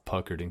mouth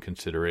puckered in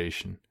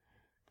consideration.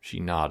 She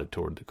nodded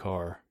toward the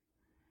car.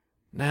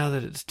 Now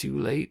that it's too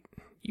late,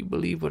 you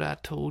believe what I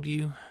told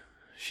you?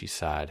 She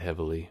sighed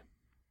heavily.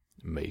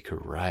 Make her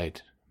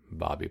right,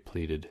 Bobby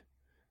pleaded.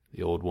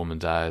 The old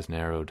woman's eyes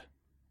narrowed.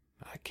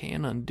 I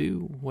can't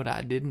undo what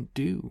I didn't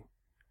do.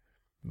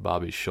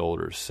 Bobby's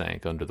shoulders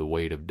sank under the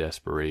weight of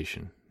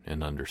desperation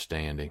and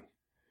understanding.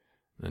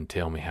 Then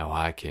tell me how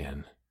I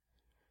can.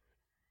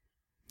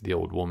 The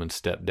old woman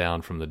stepped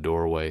down from the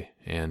doorway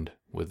and,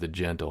 with a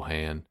gentle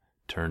hand,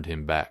 turned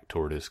him back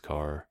toward his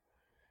car.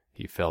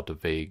 He felt a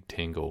vague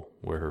tingle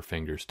where her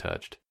fingers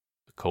touched,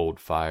 a cold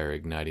fire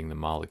igniting the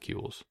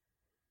molecules.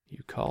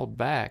 You called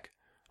back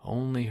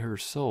only her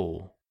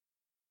soul.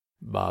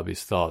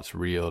 Bobby's thoughts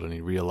reeled, and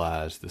he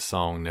realized the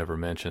song never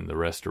mentioned the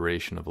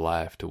restoration of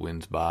life to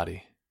Wynne's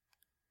body.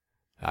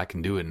 I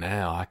can do it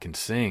now. I can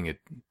sing.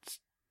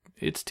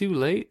 It's too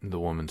late, the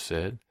woman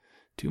said.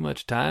 Too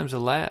much time's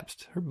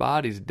elapsed. Her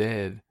body's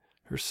dead.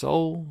 Her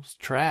soul's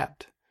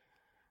trapped.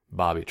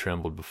 Bobby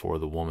trembled before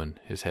the woman,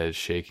 his head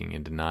shaking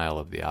in denial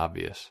of the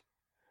obvious.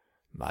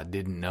 I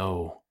didn't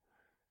know.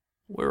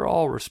 We're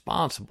all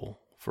responsible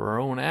for our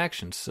own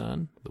actions,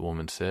 son, the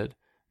woman said.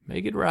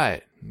 Make it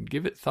right, and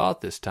give it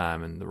thought this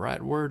time, and the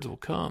right words will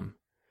come.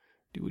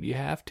 Do what you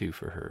have to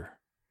for her.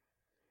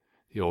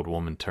 The old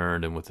woman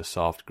turned and with a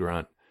soft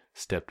grunt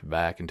stepped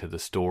back into the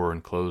store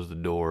and closed the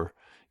door,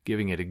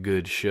 giving it a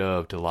good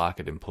shove to lock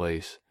it in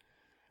place.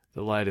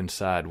 The light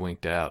inside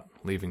winked out,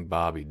 leaving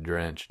Bobby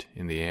drenched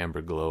in the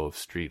amber glow of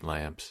street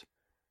lamps.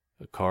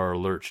 A car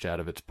lurched out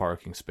of its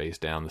parking space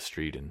down the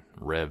street and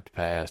revved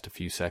past a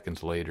few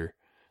seconds later,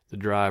 the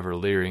driver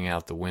leering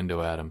out the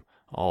window at him,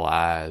 all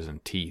eyes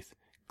and teeth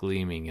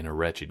gleaming in a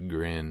wretched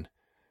grin.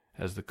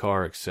 As the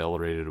car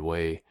accelerated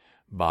away,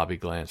 Bobby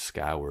glanced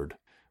skyward,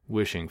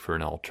 wishing for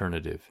an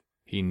alternative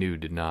he knew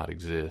did not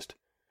exist.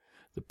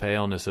 The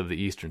paleness of the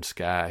eastern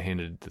sky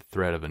hinted at the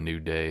threat of a new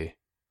day.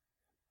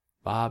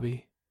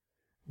 Bobby?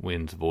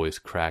 Wynne's voice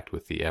cracked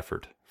with the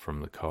effort from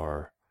the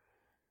car.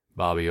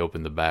 Bobby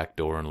opened the back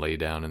door and lay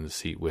down in the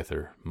seat with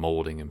her,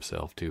 molding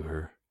himself to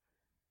her.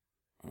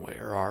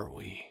 Where are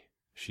we?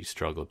 She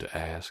struggled to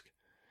ask.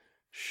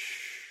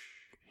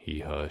 Shh, he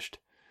hushed.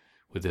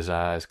 With his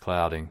eyes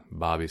clouding,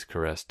 Bobby's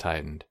caress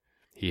tightened.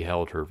 He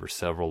held her for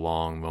several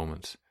long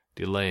moments,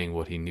 delaying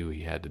what he knew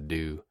he had to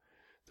do,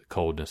 the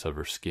coldness of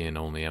her skin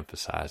only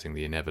emphasizing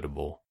the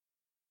inevitable.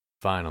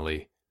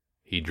 Finally,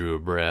 he drew a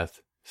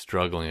breath,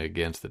 struggling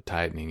against the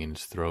tightening in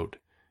his throat,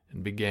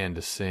 and began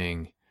to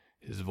sing,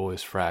 his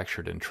voice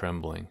fractured and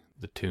trembling,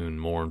 the tune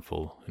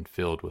mournful and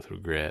filled with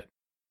regret.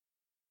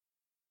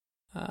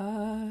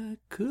 I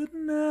could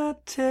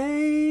not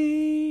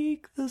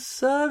take the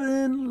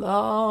sudden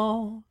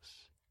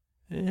loss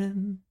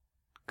and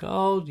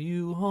called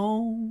you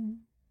home.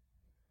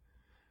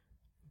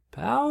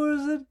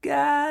 Powers that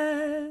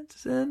guide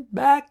sent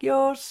back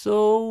your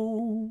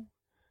soul,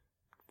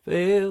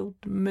 failed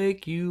to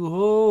make you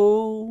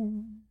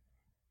whole.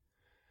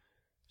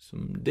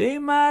 Someday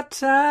my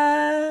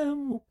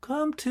time will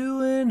come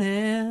to an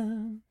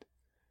end,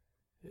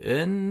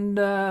 and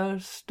our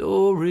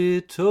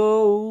story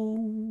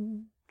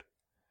told.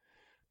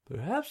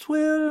 Perhaps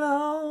we'll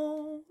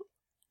all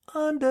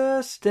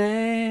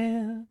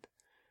understand,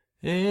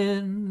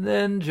 and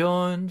then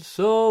join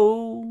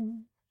souls.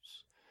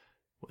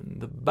 When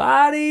the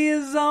body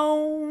is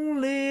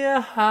only a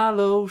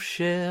hollow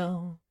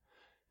shell,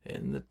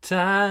 and the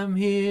time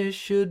here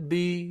should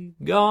be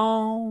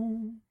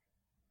gone.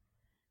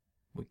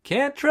 We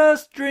can't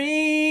trust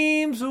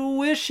dreams or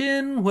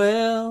wishing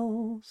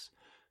wells.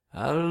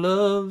 Our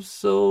love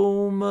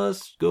so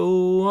must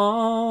go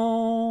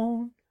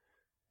on,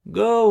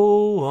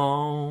 go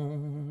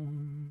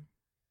on.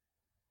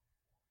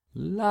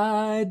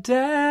 Lie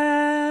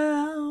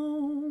down,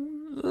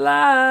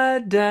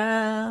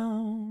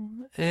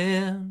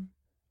 and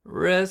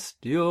rest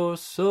your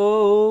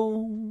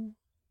soul.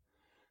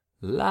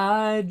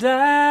 Lie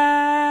down,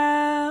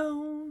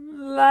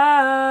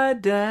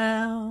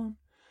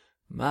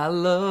 my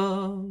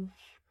love,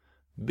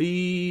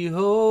 be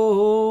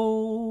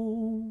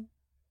whole,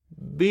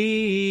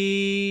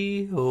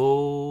 be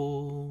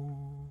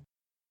whole.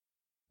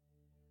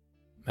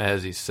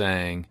 As he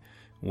sang,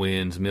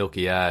 Wynn's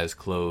milky eyes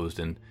closed,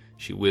 and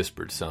she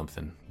whispered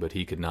something, but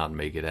he could not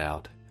make it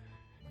out.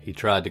 He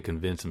tried to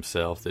convince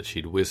himself that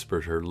she'd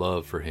whispered her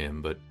love for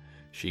him, but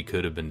she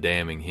could have been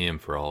damning him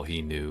for all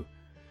he knew.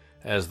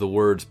 As the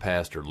words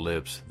passed her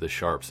lips, the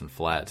sharps and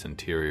flats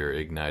interior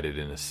ignited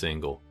in a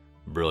single,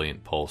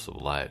 brilliant pulse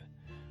of light,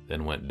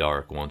 then went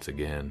dark once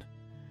again.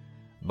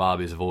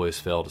 Bobby's voice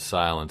fell to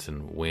silence,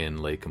 and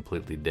Wynn lay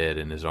completely dead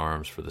in his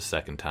arms for the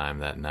second time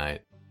that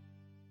night.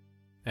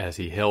 As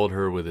he held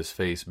her with his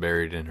face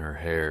buried in her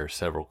hair,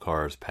 several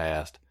cars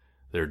passed,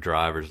 their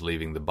drivers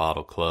leaving the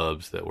bottle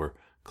clubs that were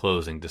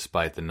closing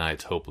despite the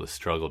night's hopeless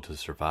struggle to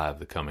survive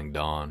the coming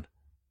dawn.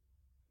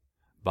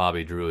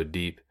 Bobby drew a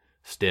deep,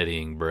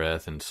 steadying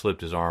breath and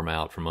slipped his arm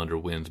out from under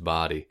Wynn's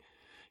body.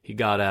 He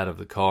got out of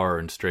the car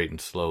and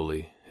straightened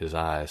slowly, his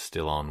eyes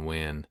still on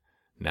Wynn,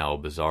 now a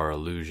bizarre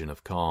illusion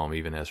of calm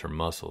even as her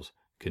muscles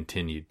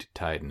continued to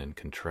tighten and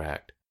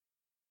contract.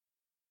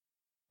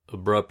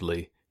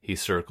 Abruptly, he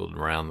circled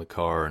around the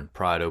car and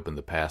pried open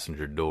the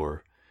passenger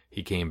door.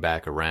 He came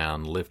back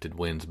around, lifted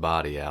Wynn's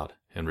body out,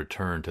 and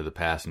returned to the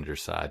passenger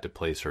side to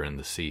place her in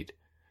the seat.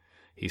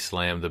 He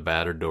slammed the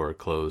battered door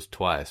closed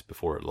twice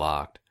before it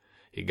locked.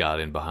 He got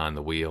in behind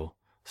the wheel,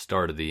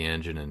 started the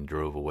engine, and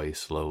drove away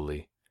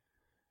slowly.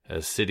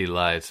 As city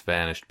lights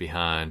vanished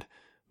behind,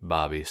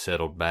 Bobby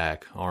settled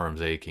back,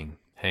 arms aching,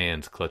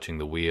 hands clutching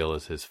the wheel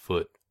as his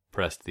foot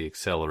pressed the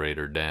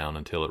accelerator down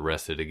until it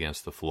rested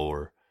against the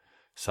floor.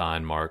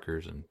 Sign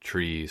markers and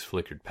trees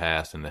flickered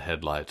past in the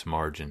headlight's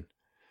margin.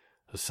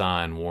 A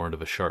sign warned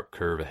of a sharp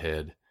curve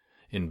ahead.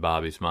 In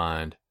Bobby's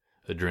mind,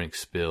 a drink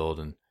spilled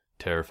and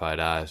terrified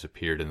eyes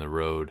appeared in the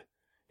road.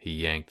 He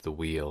yanked the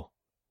wheel,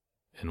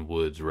 and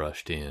Woods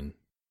rushed in.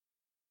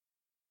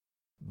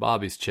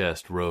 Bobby's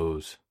chest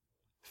rose,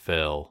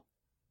 fell,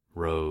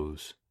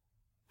 rose,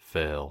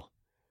 fell.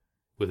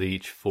 With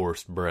each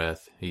forced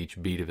breath,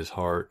 each beat of his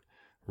heart,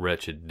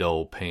 wretched,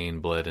 dull pain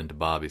bled into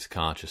Bobby's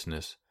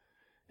consciousness.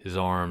 His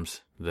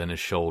arms, then his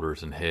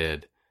shoulders and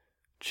head,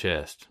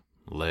 chest,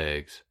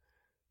 legs.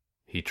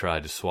 He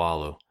tried to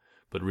swallow,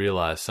 but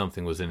realized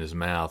something was in his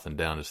mouth and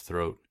down his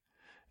throat.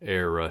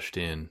 Air rushed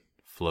in,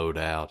 flowed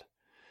out,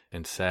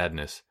 and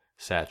sadness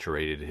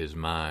saturated his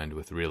mind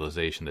with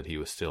realization that he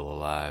was still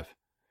alive.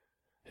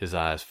 His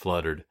eyes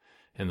fluttered,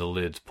 and the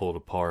lids pulled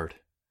apart.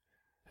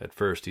 At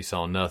first he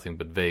saw nothing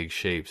but vague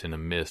shapes in a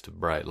mist of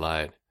bright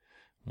light.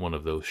 One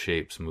of those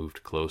shapes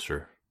moved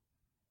closer.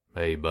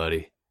 "Hey,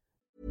 buddy."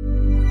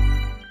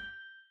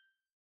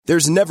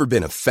 There's never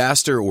been a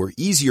faster or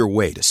easier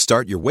way to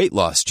start your weight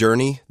loss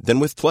journey than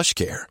with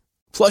PlushCare.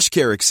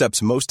 PlushCare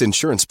accepts most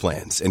insurance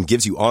plans and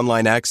gives you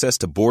online access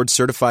to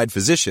board-certified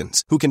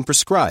physicians who can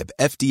prescribe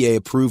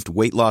FDA-approved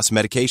weight loss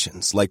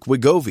medications like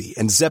Wegovy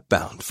and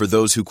Zepbound for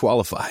those who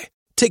qualify.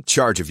 Take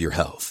charge of your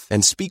health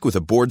and speak with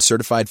a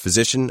board-certified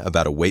physician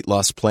about a weight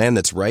loss plan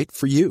that's right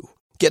for you.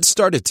 Get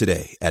started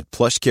today at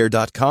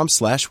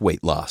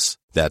plushcare.com/weight-loss.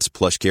 That's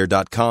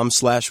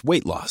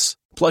plushcare.com/weight-loss.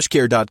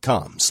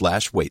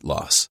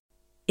 plushcare.com/weight-loss.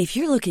 If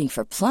you're looking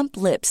for plump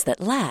lips that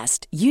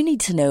last, you need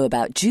to know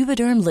about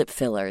Juvederm lip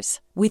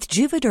fillers. With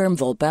Juvederm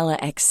Volbella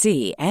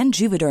XC and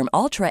Juvederm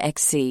Ultra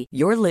XC,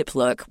 your lip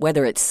look,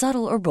 whether it's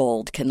subtle or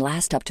bold, can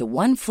last up to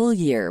 1 full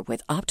year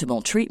with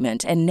optimal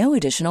treatment and no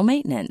additional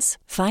maintenance.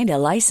 Find a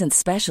licensed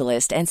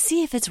specialist and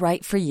see if it's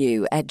right for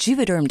you at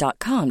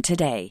Juvederm.com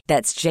today.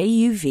 That's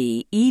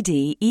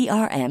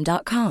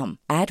JUVEDERM.com.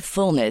 Add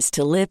fullness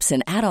to lips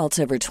in adults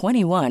over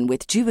 21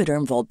 with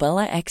Juvederm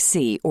Volbella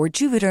XC or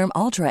Juvederm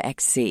Ultra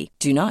XC.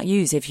 Do not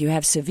use if you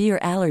have severe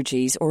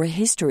allergies or a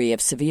history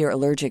of severe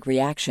allergic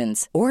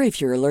reactions, or if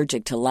if you're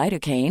allergic to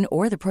lidocaine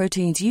or the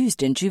proteins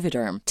used in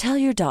Juvederm. Tell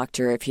your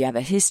doctor if you have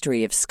a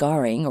history of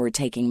scarring or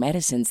taking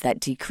medicines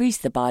that decrease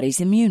the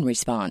body's immune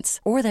response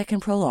or that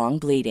can prolong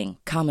bleeding.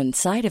 Common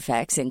side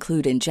effects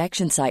include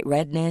injection site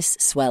redness,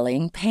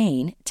 swelling,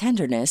 pain,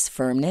 tenderness,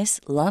 firmness,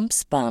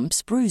 lumps,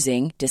 bumps,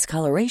 bruising,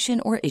 discoloration,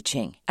 or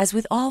itching. As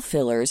with all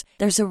fillers,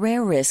 there's a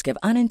rare risk of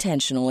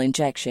unintentional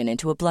injection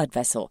into a blood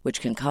vessel,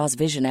 which can cause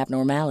vision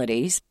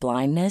abnormalities,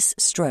 blindness,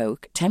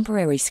 stroke,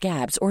 temporary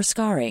scabs, or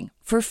scarring.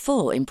 For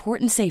full,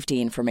 important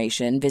safety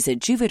information, visit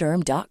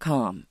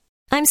Juvederm.com.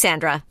 I'm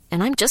Sandra,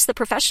 and I'm just the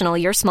professional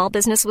your small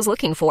business was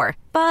looking for.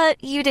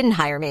 But you didn't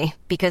hire me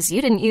because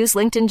you didn't use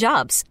LinkedIn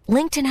Jobs.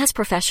 LinkedIn has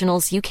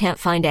professionals you can't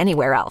find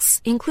anywhere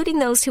else, including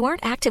those who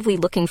aren't actively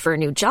looking for a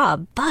new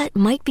job, but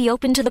might be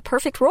open to the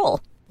perfect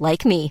role,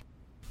 like me.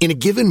 In a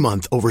given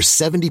month, over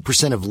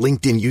 70% of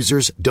LinkedIn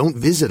users don't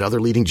visit other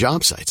leading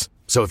job sites.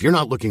 So if you're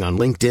not looking on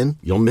LinkedIn,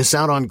 you'll miss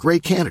out on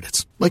great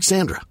candidates like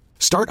Sandra.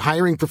 Start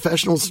hiring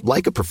professionals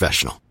like a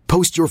professional.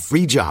 Post your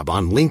free job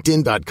on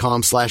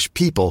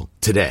linkedin.com/people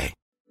today.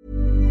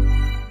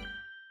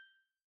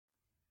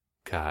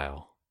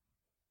 Kyle.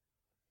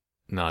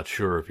 Not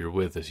sure if you're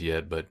with us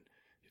yet, but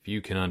if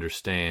you can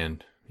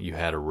understand you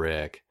had a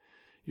wreck,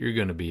 you're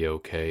going to be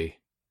okay.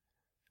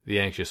 The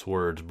anxious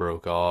words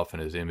broke off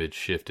and his image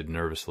shifted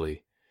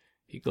nervously.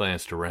 He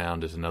glanced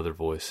around as another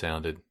voice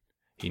sounded.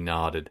 He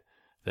nodded,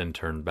 then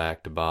turned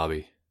back to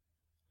Bobby.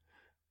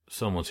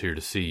 Someone's here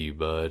to see you,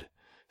 bud,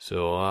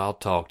 so I'll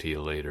talk to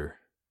you later.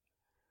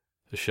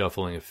 The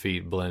shuffling of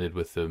feet blended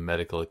with the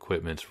medical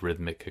equipment's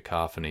rhythmic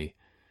cacophony,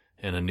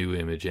 and a new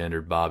image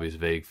entered Bobby's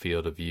vague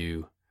field of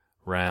view.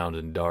 Round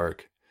and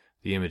dark,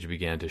 the image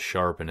began to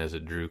sharpen as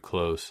it drew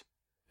close,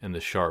 and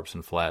the sharps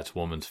and flats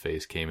woman's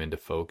face came into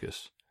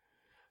focus.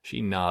 She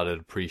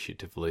nodded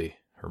appreciatively,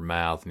 her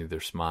mouth neither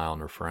smile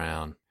nor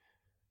frown.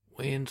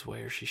 "Wynn's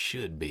where she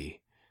should be,"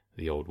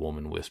 the old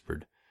woman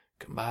whispered.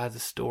 "Come by the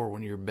store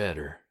when you're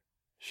better."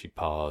 She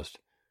paused.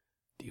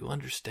 "Do you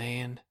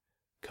understand?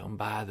 Come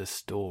by the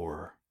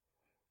store."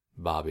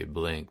 Bobby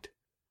blinked.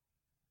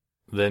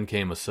 Then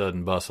came a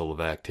sudden bustle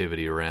of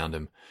activity around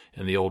him,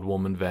 and the old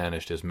woman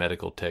vanished as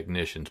medical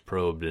technicians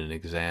probed and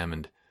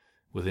examined.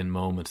 Within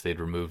moments they'd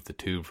removed the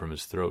tube from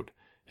his throat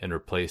and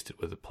replaced it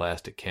with a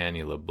plastic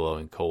cannula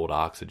blowing cold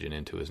oxygen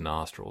into his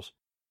nostrils,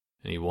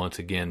 and he once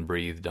again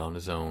breathed on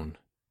his own.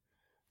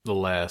 The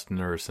last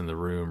nurse in the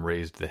room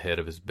raised the head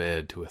of his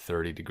bed to a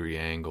 30-degree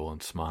angle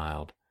and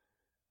smiled.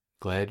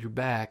 "Glad you're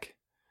back."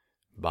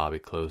 Bobby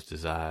closed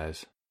his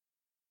eyes.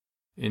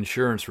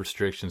 Insurance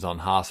restrictions on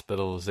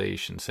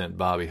hospitalization sent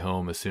Bobby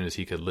home as soon as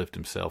he could lift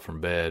himself from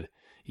bed,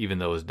 even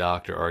though his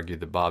doctor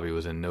argued that Bobby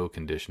was in no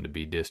condition to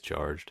be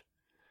discharged.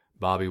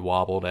 Bobby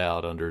wobbled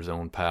out under his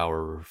own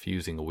power,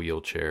 refusing a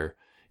wheelchair,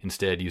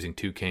 instead using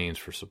 2 canes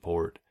for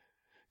support.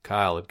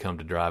 Kyle had come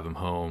to drive him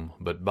home,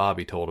 but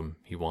Bobby told him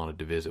he wanted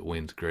to visit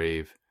Wynn's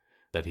grave,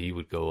 that he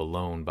would go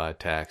alone by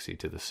taxi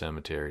to the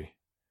cemetery.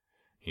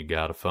 "You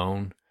got a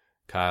phone?"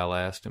 Kyle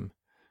asked him.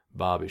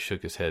 Bobby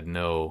shook his head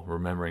no,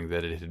 remembering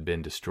that it had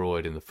been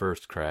destroyed in the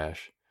first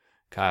crash.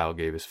 Kyle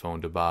gave his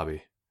phone to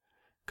Bobby.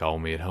 "Call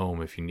me at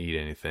home if you need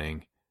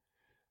anything."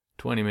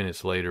 20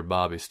 minutes later,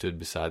 Bobby stood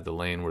beside the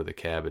lane where the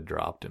cab had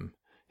dropped him,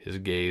 his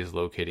gaze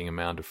locating a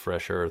mound of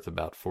fresh earth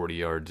about 40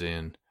 yards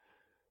in,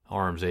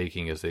 arms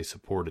aching as they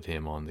supported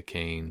him on the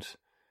canes.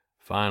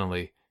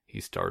 Finally, he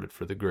started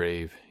for the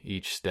grave,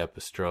 each step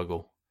a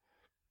struggle.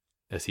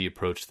 As he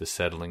approached the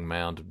settling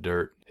mound of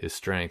dirt, his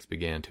strength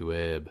began to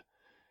ebb.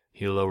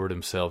 He lowered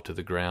himself to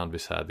the ground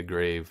beside the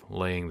grave,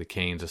 laying the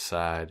canes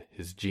aside,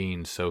 his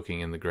jeans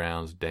soaking in the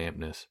ground's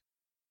dampness.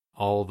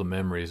 All the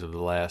memories of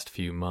the last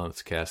few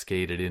months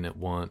cascaded in at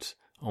once,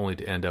 only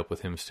to end up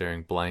with him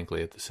staring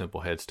blankly at the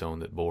simple headstone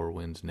that bore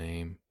Wynn's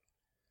name.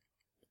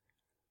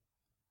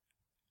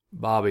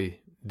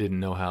 Bobby didn't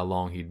know how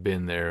long he'd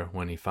been there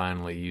when he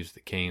finally used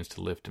the canes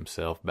to lift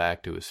himself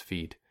back to his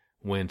feet,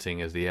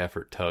 wincing as the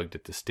effort tugged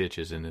at the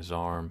stitches in his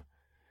arm.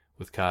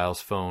 With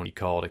Kyle's phone, he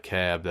called a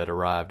cab that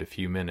arrived a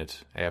few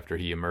minutes after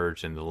he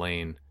emerged in the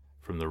lane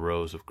from the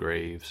rows of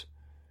graves.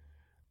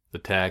 The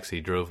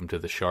taxi drove him to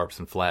the Sharps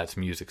and Flats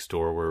music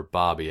store where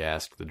Bobby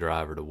asked the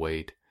driver to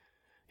wait.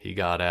 He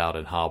got out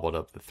and hobbled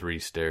up the 3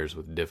 stairs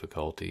with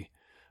difficulty,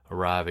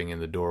 arriving in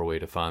the doorway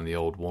to find the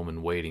old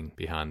woman waiting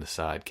behind the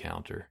side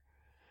counter.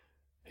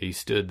 He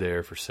stood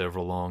there for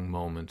several long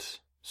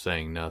moments,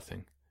 saying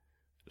nothing,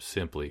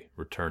 simply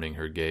returning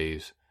her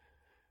gaze.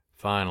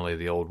 Finally,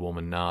 the old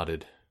woman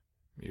nodded.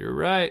 "You're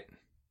right."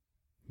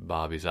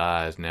 Bobby's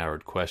eyes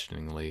narrowed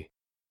questioningly.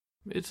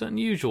 "It's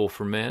unusual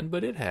for men,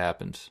 but it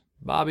happens.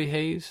 Bobby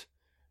Hayes,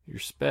 you're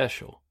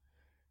special.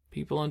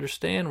 People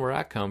understand where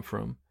I come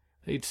from.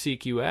 They'd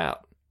seek you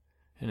out.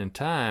 And in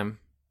time,"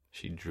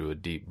 she drew a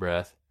deep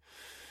breath,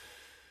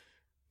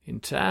 "in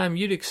time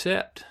you'd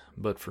accept,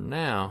 but for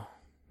now,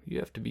 you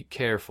have to be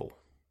careful."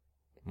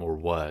 "Or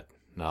what?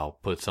 I'll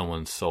put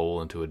someone's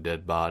soul into a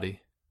dead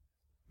body?"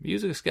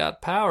 "Music's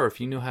got power if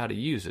you know how to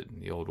use it,"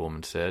 the old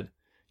woman said.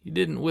 "You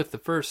didn't with the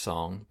first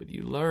song, but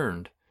you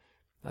learned.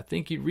 I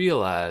think you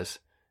realize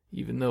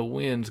Even though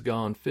Wynn's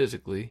gone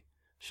physically,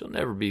 she'll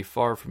never be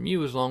far from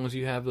you as long as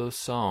you have those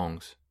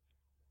songs."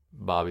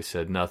 Bobby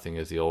said nothing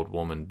as the old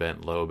woman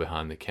bent low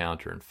behind the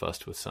counter and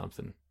fussed with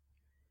something.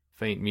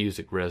 Faint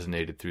music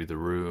resonated through the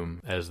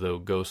room, as though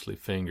ghostly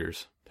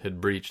fingers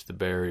had breached the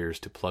barriers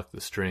to pluck the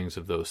strings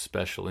of those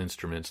special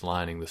instruments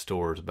lining the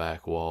store's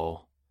back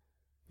wall.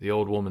 The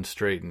old woman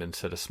straightened and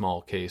set a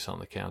small case on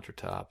the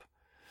countertop.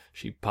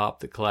 She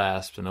popped the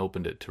clasps and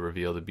opened it to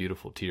reveal the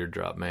beautiful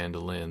teardrop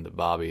mandolin that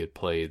Bobby had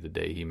played the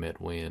day he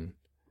met Wynn.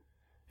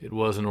 It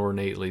wasn't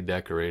ornately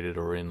decorated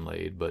or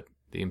inlaid, but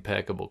the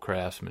impeccable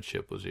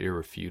craftsmanship was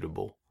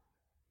irrefutable.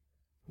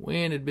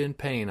 "Wynn had been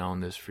paying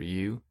on this for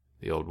you,"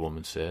 the old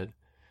woman said.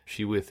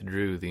 She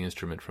withdrew the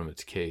instrument from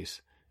its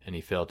case, and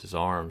he felt his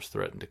arms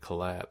threaten to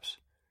collapse.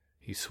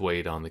 He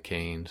swayed on the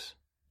canes.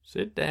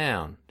 "Sit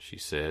down," she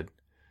said.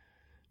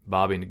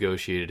 Bobby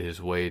negotiated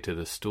his way to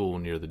the stool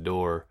near the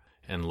door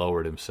and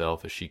lowered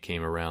himself as she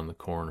came around the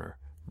corner,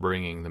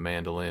 bringing the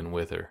mandolin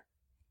with her.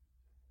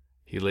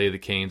 He laid the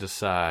canes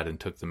aside and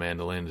took the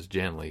mandolin as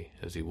gently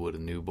as he would a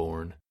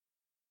newborn.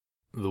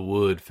 The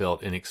wood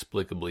felt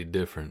inexplicably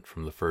different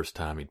from the first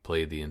time he'd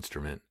played the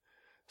instrument,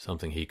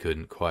 something he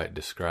couldn't quite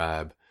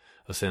describe,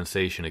 a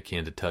sensation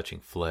akin to touching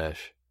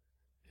flesh.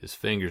 His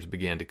fingers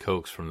began to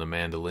coax from the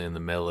mandolin the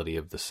melody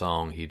of the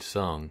song he'd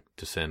sung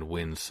to send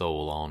Wynn's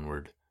soul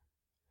onward.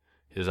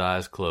 His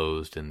eyes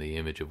closed, and the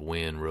image of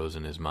Wynn rose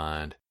in his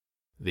mind.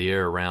 The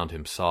air around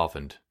him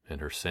softened, and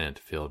her scent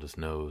filled his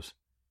nose.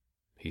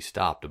 He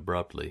stopped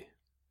abruptly,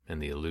 and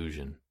the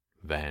illusion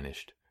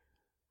vanished.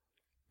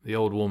 The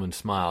old woman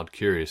smiled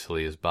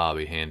curiously as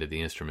Bobby handed the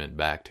instrument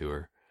back to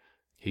her.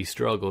 He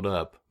struggled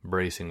up,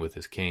 bracing with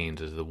his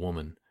canes as the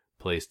woman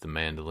placed the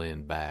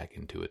mandolin back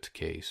into its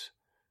case.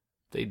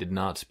 They did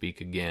not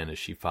speak again as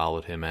she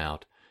followed him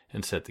out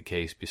and set the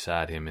case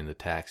beside him in the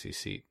taxi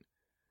seat.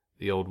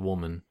 The old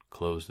woman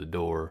closed the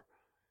door,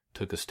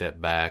 took a step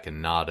back, and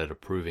nodded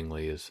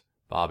approvingly as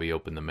Bobby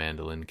opened the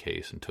mandolin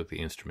case and took the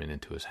instrument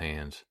into his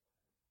hands.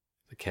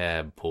 The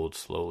cab pulled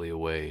slowly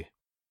away.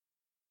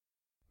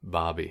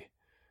 Bobby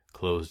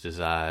closed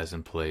his eyes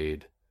and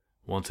played,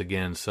 once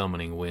again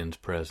summoning Wynn's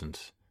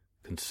presence,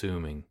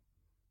 consuming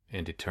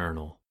and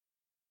eternal.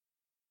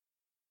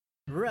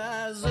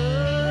 Rise up,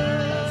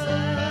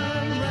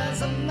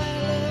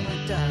 my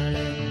lovely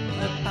darling.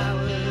 The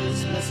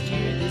powers must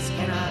hear this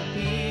cannot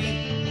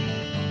be.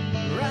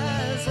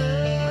 Rise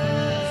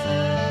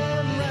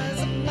up,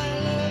 my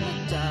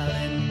lovely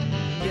darling.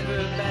 Give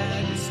her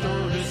back,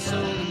 restore her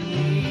soul to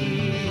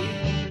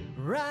me.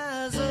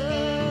 Rise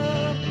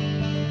up,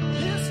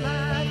 this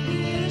life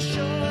is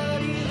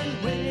short, even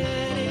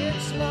when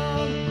it's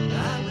long.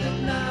 I will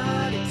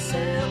not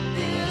accept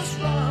this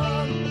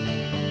wrong.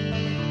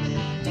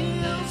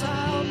 Deals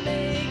I'll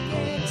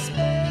make,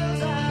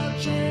 spells I'll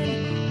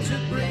chain to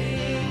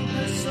bring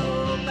her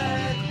soul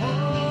back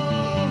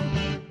home.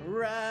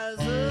 Rise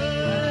up,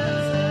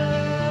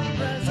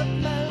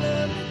 my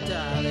lovely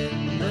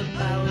darling. The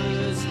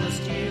powers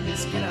must hear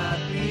this cannot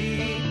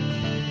be.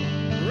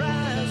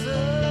 Rise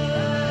up,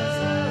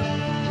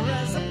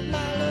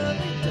 my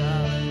lovely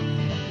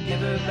darling. Give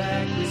her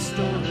back,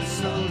 restore her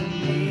soul to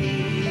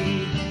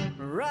me.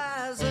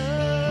 Rise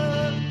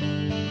up,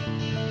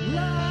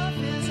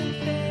 love isn't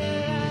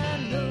fair,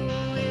 I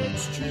know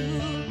it's true,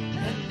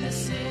 and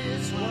this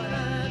is what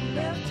I'm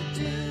left to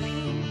do.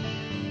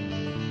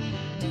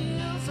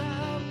 Deals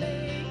I'll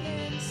make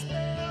and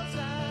spells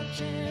I'll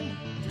chain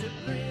to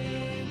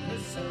bring her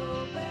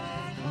soul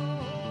back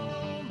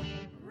home.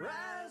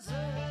 Rise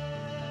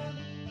up,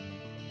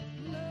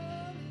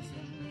 love is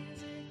the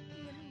music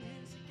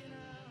in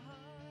our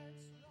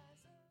hearts. Rise up.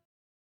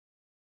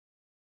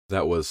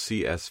 That was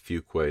C.S.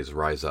 Fuqua's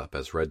Rise Up,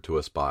 as read to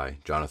us by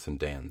Jonathan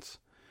Dans.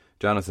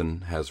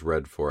 Jonathan has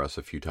read for us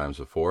a few times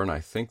before, and I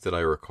think that I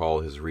recall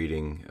his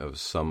reading of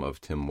some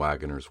of Tim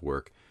Waggoner's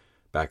work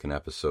back in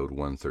episode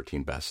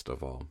 113, Best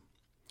of All.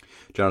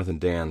 Jonathan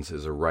Dans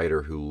is a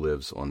writer who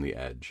lives on the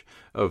edge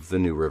of the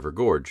New River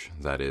Gorge,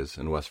 that is,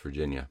 in West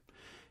Virginia,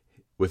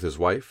 with his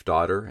wife,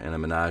 daughter, and a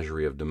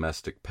menagerie of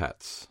domestic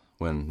pets.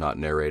 When not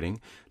narrating,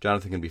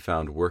 Jonathan can be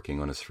found working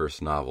on his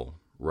first novel,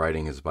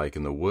 riding his bike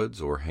in the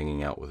woods, or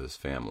hanging out with his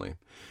family.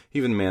 He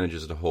even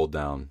manages to hold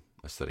down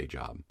a steady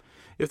job.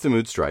 If the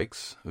mood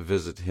strikes,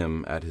 visit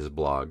him at his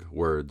blog,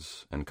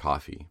 Words and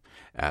Coffee,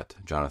 at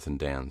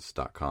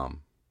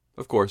jonathandans.com.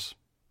 Of course,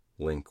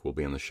 link will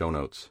be in the show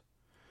notes.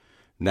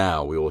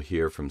 Now we will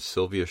hear from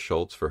Sylvia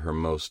Schultz for her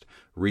most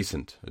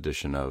recent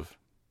edition of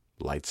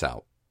Lights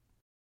Out.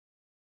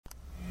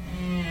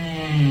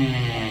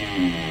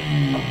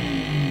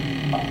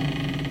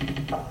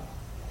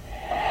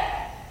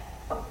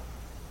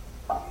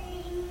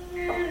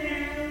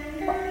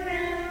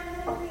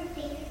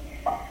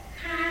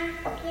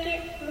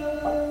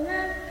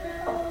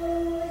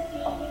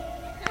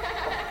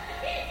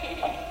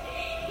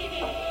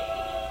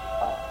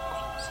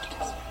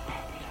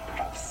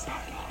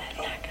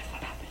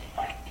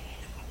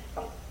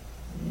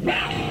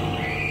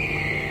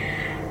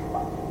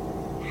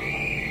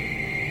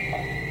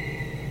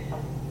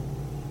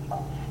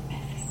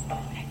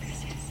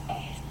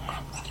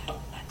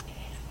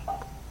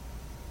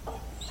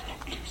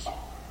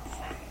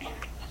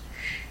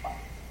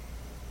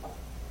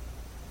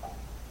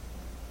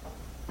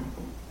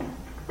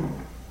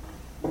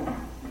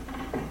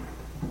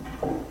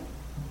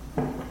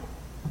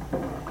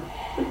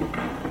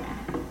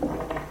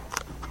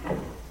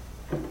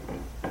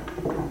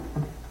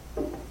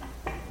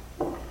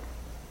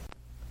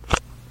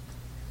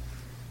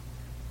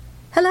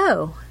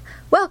 Hello.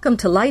 Welcome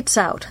to Lights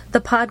Out,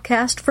 the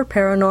podcast for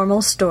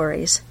paranormal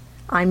stories.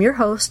 I'm your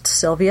host,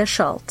 Sylvia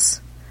Schultz.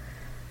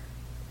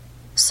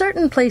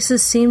 Certain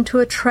places seem to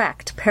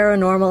attract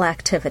paranormal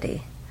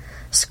activity.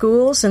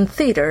 Schools and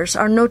theaters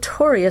are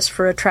notorious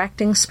for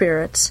attracting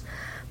spirits,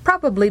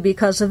 probably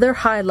because of their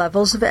high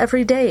levels of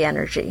everyday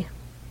energy.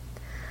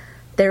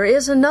 There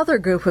is another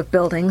group of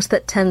buildings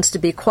that tends to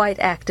be quite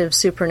active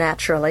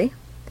supernaturally.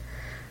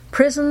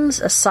 Prisons,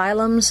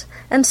 asylums,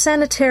 and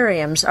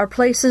sanitariums are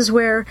places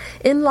where,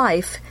 in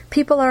life,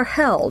 people are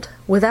held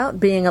without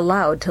being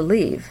allowed to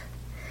leave.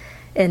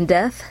 In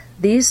death,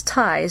 these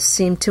ties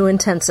seem to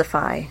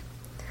intensify.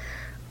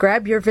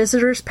 Grab your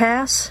visitor's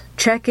pass,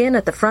 check in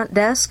at the front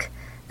desk,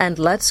 and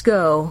let's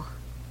go.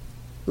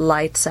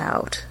 Lights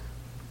out.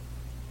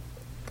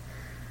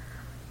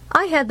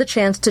 I had the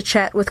chance to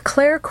chat with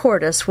Claire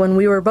Cordes when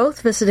we were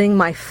both visiting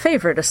my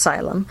favorite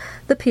asylum,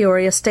 the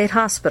Peoria State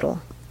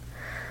Hospital.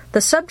 The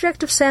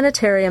subject of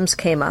sanitariums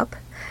came up,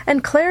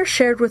 and Claire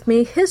shared with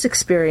me his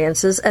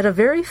experiences at a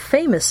very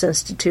famous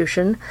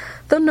institution,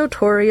 the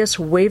notorious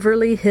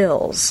Waverly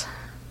Hills.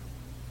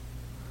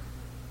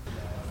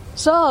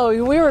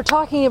 So, we were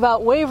talking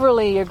about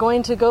Waverly. You're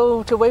going to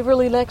go to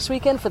Waverly next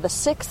weekend for the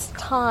 6th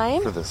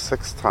time? For the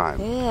 6th time.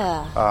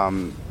 Yeah.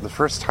 The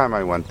first time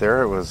I went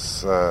there, it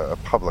was a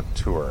public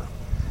tour.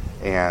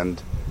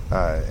 And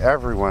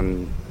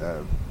everyone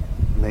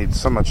made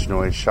so much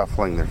noise,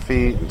 shuffling their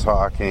feet and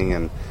talking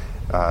and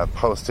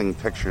posting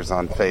pictures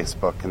on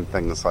Facebook and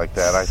things like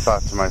that. I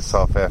thought to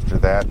myself after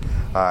that,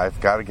 I've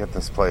got to get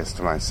this place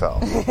to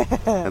myself.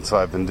 And so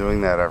I've been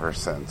doing that ever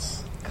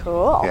since.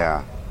 Cool.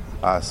 Yeah.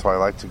 So I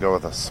like to go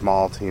with a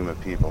small team of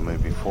people,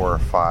 maybe 4 or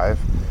 5.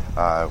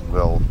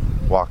 We'll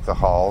walk the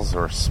halls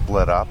or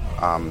split up.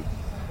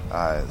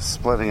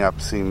 Splitting up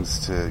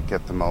seems to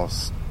get the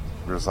most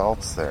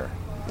results there.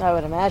 I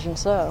would imagine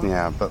so.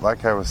 Yeah, but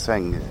like I was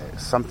saying,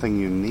 something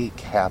unique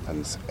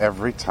happens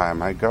every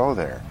time I go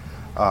there.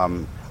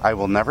 I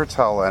will never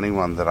tell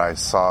anyone that I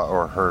saw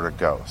or heard a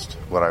ghost.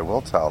 What I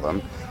will tell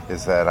them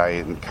is that I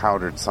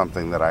encountered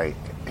something that I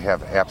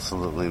have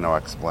absolutely no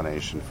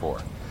explanation for.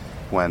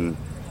 When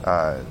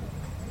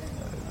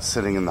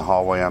sitting in the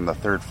hallway on the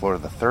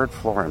 3rd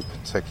floor in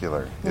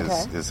particular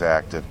is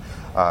active.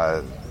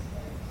 I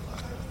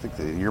think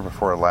the year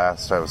before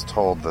last, I was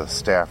told the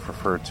staff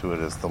referred to it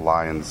as the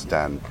Lion's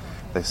Den.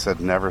 They said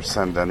never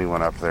send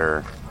anyone up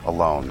there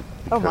alone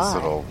because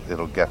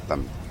it'll get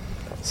them.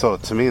 So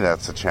to me,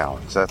 that's a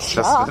challenge. That's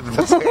just an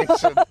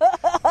invitation.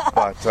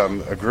 But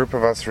a group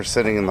of us were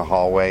sitting in the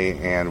hallway,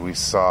 and we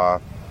saw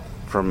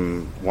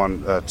from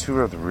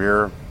 2 of the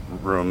rear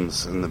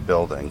rooms in the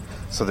building.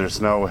 So there's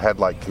no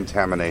headlight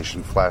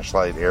contamination,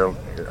 flashlight,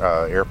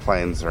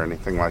 airplanes, or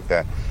anything like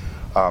that.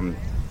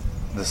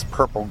 This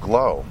purple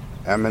glow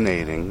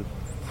emanating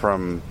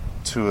from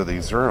 2 of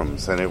these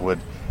rooms, and it would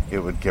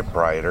get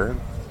brighter,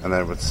 and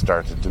then it would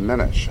start to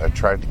diminish. I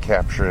tried to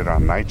capture it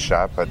on night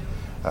shot, but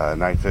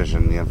night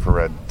vision, the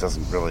infrared,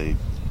 doesn't really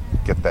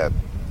get that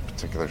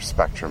particular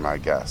spectrum, I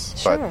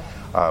guess. Sure.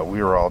 But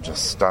we were all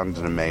just stunned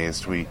and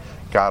amazed. We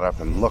got up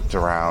and looked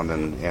around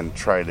and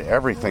tried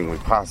everything we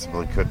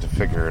possibly could to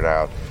figure it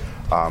out.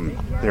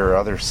 There are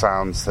other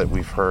sounds that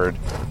we've heard.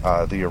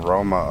 The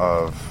aroma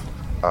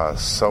of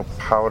soap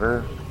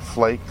powder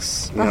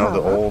flakes,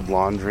 the old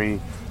laundry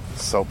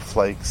soap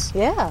flakes.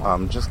 Yeah.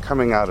 Just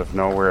coming out of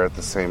nowhere at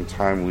the same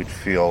time. We'd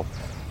feel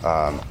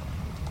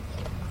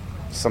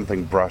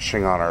something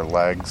brushing on our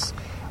legs.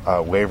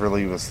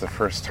 Waverly was the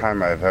first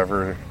time I've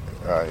ever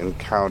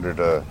encountered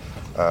a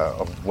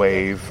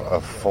wave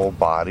of full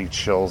body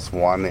chills,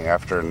 one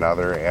after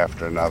another.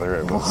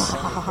 It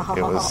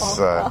was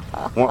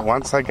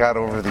once I got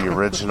over the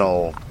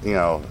original,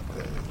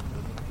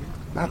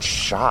 not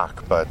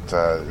shock, but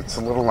it's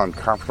a little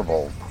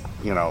uncomfortable,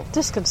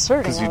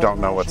 disconcerting, because you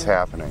don't know what's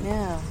happening.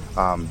 Yeah.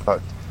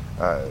 But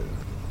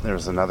there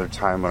was another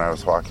time when I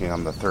was walking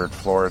on the 3rd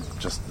floor,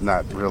 just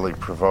not really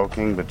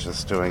provoking, but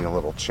just doing a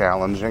little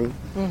challenging.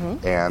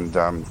 Mm-hmm. And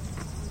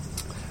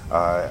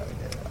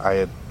I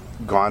had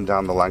gone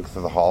down the length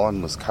of the hall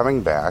and was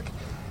coming back,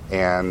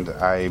 and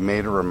I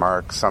made a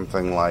remark,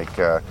 something like,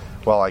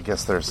 well, I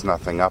guess there's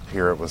nothing up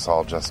here, it was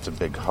all just a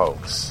big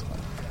hoax.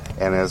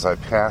 And as I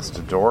passed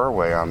a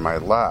doorway on my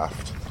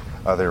left,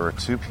 there were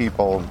 2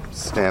 people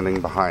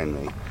standing behind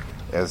me.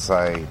 As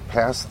I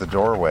passed the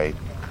doorway,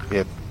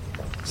 it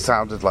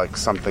sounded like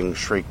something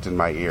shrieked in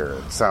my ear.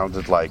 It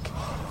sounded like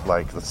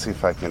let's see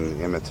if I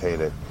can imitate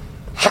it.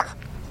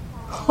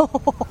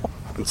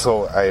 And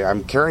so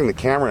I'm carrying the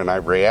camera, and I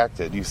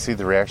reacted. You see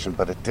the reaction,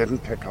 but it didn't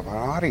pick up on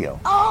audio.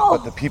 Oh!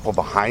 But the people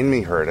behind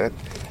me heard it.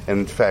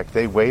 In fact,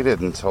 they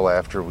waited until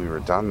after we were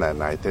done that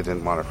night. They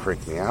didn't want to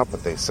freak me out,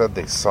 but they said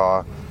they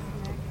saw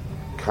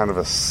kind of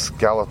a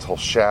skeletal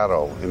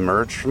shadow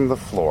emerge from the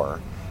floor.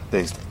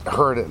 They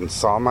heard it and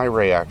saw my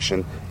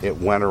reaction. It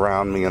went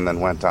around me and then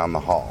went down the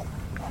hall.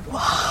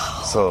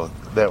 Wow. So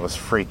that was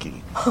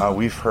freaky.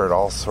 We've heard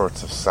all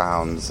sorts of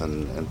sounds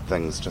and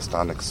things, just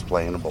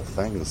unexplainable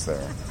things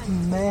there.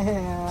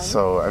 Man.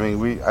 So, I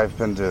mean, I've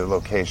been to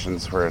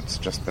locations where it's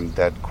just been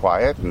dead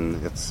quiet,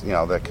 and it's,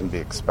 that can be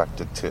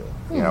expected too.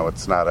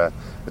 It's not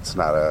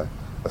a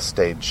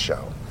stage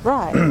show.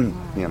 Right.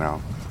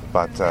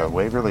 But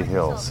Waverly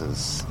Hills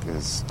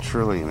is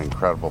truly an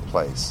incredible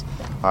place.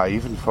 I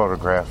even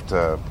photographed,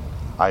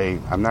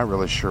 I'm not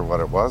really sure what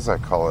it was. I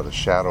call it a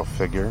shadow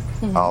figure.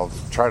 Mm-hmm. I'll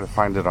try to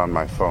find it on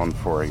my phone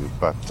for you,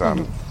 but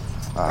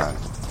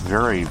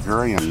very,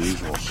 very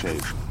unusual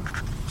shape.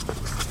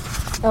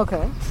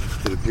 Okay.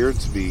 It appeared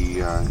to be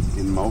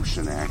in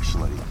motion,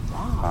 actually.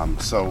 Wow.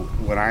 So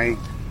when I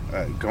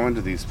go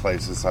into these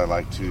places, I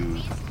like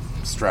to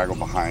straggle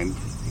behind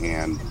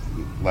and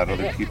let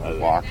other people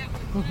walk.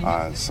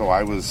 Mm-hmm. So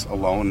I was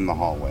alone in the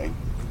hallway.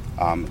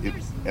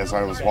 As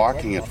I was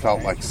walking, it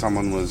felt like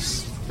someone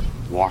was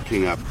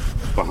walking up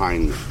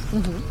behind me.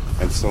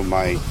 Mm-hmm. And so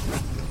my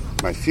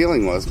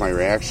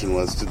reaction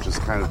was to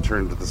just kind of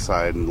turn to the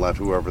side and let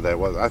whoever that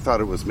was. I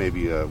thought it was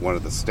maybe one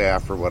of the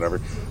staff or whatever.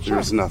 Sure. There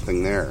was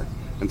nothing there.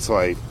 And so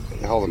I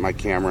held up my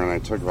camera and I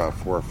took about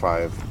 4 or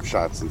 5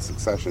 shots in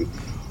succession.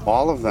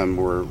 All of them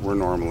were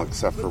normal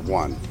except for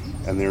one.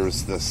 And there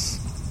was this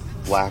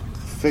black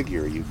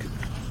figure. You could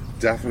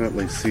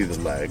definitely see the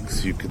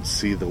legs. You could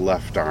see the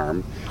left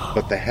arm,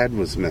 but the head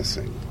was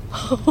missing.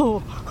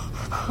 Oh.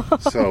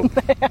 So,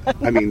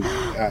 I mean,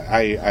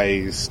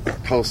 I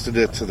posted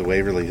it to the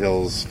Waverly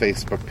Hills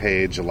Facebook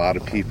page. A lot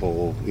of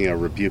people,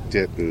 rebuked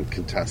it and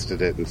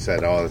contested it and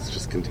said, oh, it's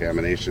just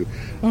contamination.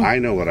 Mm. I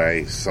know what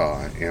I saw,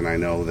 and I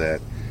know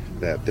that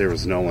there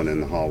was no one in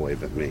the hallway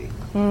but me.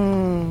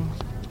 Mm.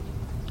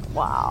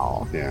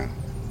 Wow. Yeah.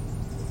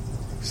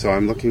 So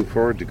I'm looking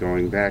forward to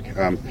going back.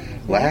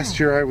 Last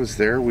year I was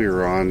there. We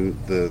were on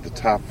the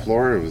top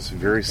floor. It was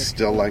very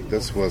still like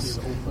this. Was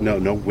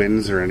no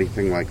winds or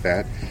anything like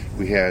that.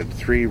 We had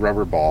 3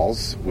 rubber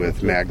balls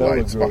with mag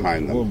lights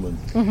behind them.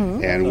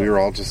 Mm-hmm. And we were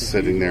all just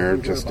sitting there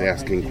just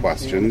asking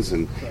questions.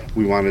 And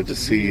we wanted to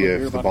see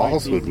if the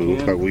balls would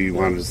move, but we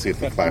wanted to see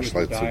if the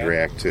flashlights would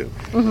react too.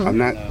 Mm-hmm. I'm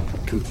not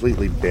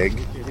completely big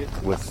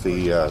with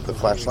the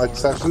flashlight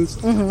sessions.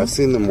 Mm-hmm. I've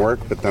seen them work,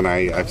 but then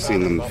I've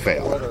seen them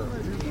fail.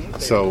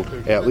 So,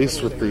 at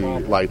least with the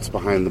lights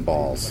behind the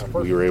balls,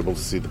 we were able to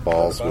see the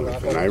balls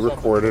move. And I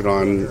recorded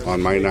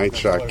on my night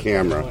shot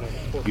camera.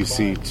 You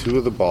see 2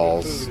 of the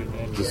balls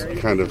just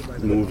kind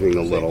of moving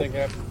a little.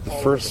 The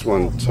first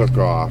one took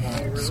off,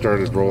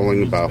 started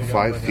rolling about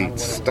 5 feet,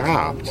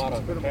 stopped,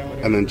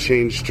 and then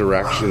changed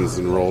directions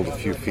and rolled a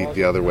few feet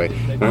the other way.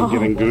 And I'm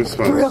getting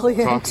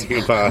goosebumps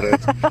talking about it.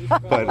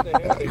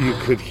 But you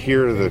could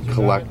hear the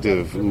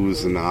collective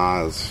oohs and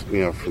ahs,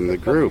 from the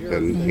group.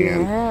 And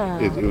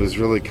it was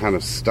really kind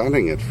of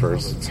stunning at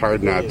first. It's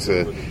hard not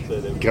to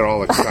get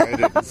all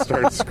excited and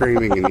start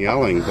screaming and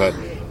yelling, but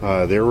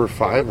there were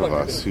 5 of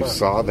us who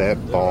saw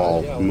that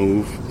ball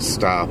move,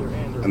 stop,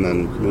 and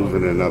then move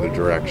in another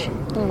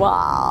direction.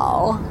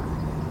 Wow.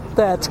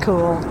 That's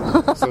cool.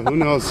 So who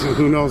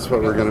knows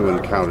what we're going to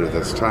encounter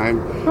this time.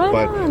 Right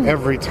but on.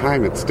 Every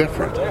time it's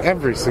different.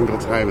 Every single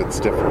time it's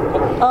different.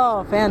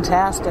 Oh,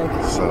 fantastic.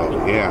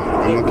 So, yeah,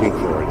 I'm looking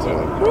forward to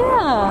it.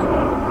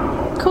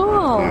 Yeah.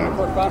 Cool. Yeah.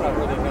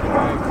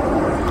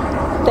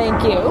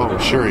 Thank you. Oh,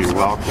 sure, you're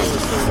welcome.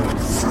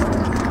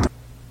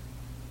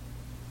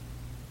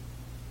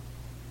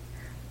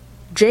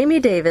 Jamie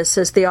Davis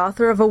is the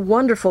author of a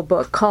wonderful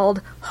book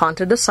called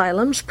Haunted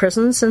Asylums,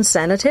 Prisons, and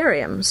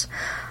Sanitariums,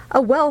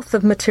 a wealth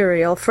of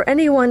material for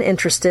anyone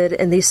interested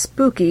in these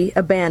spooky,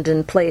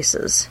 abandoned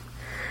places.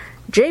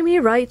 Jamie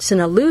writes in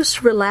a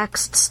loose,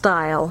 relaxed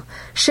style,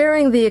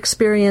 sharing the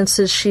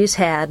experiences she's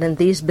had in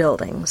these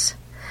buildings.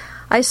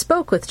 I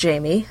spoke with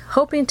Jamie,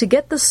 hoping to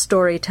get the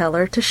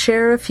storyteller to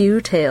share a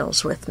few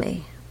tales with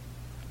me.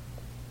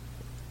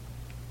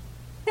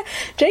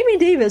 Jamie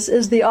Davis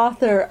is the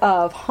author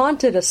of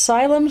Haunted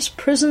Asylums,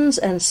 Prisons,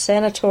 and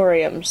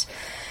Sanatoriums.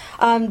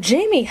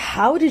 Jamie,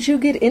 how did you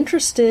get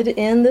interested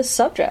in this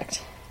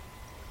subject?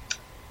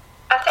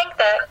 I think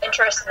that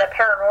interest in the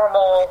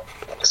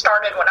paranormal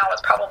started when I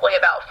was probably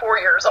about 4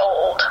 years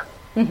old.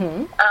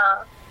 Mm-hmm.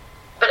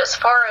 But as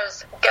far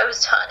as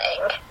ghost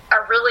hunting,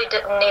 I really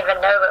didn't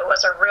even know it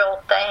was a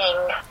real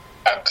thing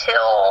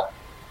until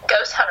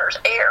Ghost Hunters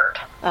aired.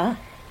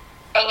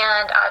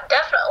 And I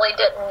definitely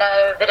didn't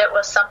know that it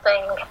was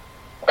something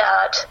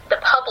that the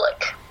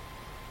public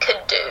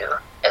could do.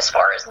 As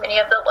far as many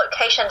of the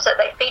locations that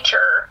they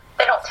feature,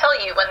 they don't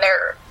tell you when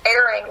they're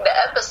airing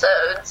the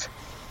episodes,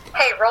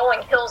 hey,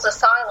 Rolling Hills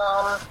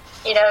Asylum,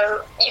 you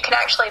can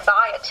actually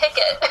buy a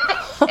ticket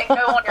and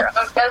go on your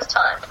own ghost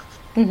hunt.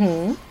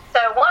 Mm-hmm. So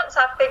once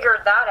I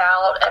figured that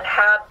out and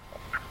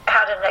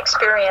had an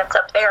experience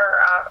up there,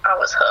 I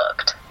was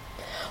hooked.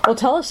 Well,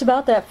 tell us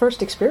about that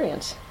first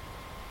experience.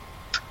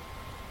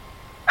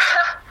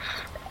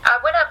 I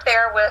went up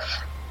there with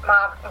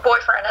my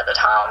boyfriend at the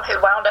time,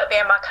 who wound up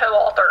being my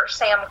co-author,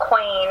 Sam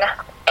Queen,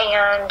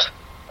 and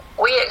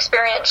we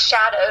experienced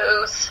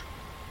shadows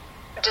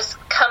just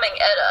coming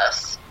at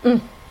us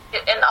in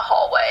the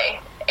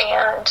hallway.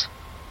 And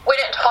we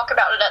didn't talk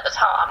about it at the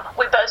time.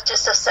 We both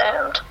just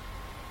assumed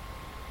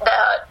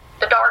that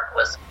the dark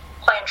was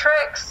playing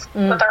tricks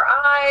with our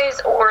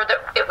eyes, or that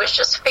it was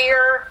just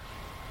fear.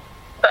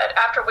 But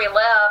after we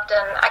left,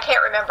 and I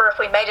can't remember if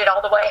we made it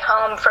all the way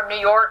home from New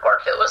York or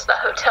if it was the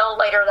hotel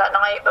later that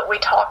night, but we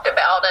talked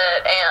about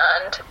it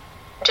and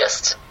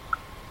just,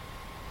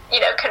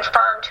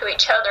 confirmed to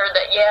each other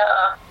that,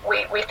 yeah,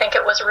 we think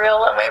it was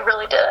real, and we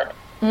really did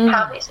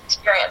have these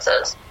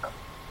experiences.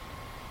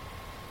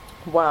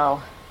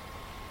 Wow.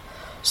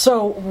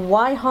 So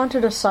why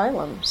haunted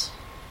asylums?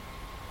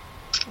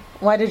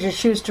 Why did you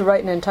choose to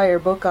write an entire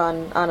book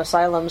on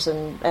asylums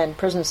and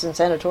prisons and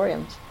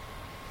sanatoriums?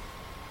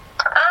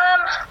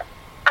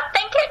 I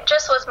think it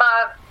just was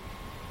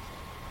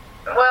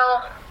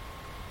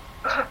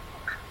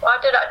why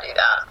did I do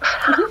that?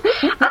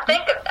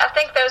 I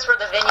think those were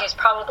the venues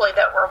probably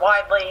that were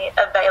widely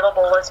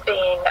available as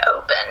being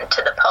open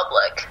to the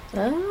public.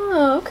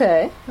 Oh,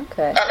 okay.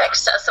 And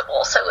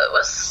accessible, so it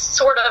was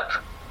sort of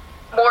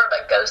more of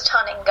a ghost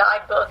hunting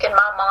guidebook in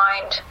my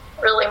mind,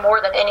 really more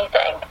than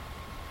anything.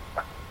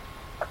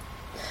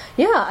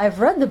 Yeah, I've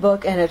read the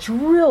book, and it's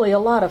really a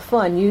lot of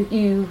fun.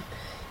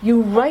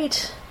 You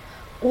write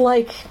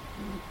like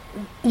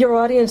your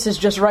audience is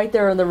just right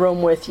there in the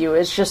room with you.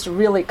 It's just a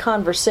really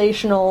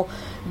conversational,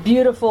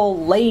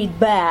 beautiful,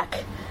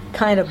 laid-back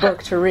kind of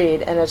book to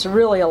read, and it's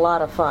really a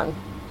lot of fun.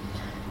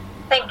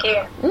 Thank you.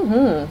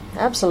 Mm-hmm.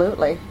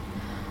 Absolutely.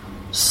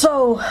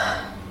 So,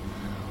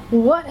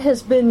 what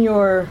has been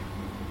your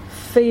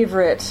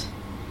favorite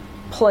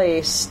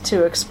place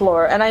to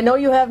explore? And I know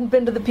you haven't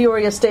been to the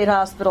Peoria State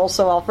Hospital,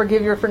 so I'll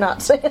forgive you for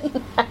not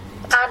saying that.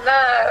 I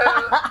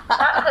know.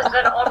 That has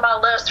been on my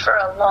list for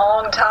a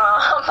long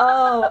time.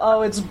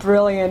 Oh, it's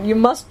brilliant. You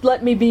must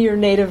let me be your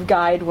native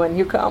guide when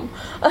you come.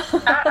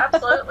 I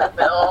absolutely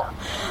will.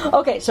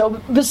 Okay, so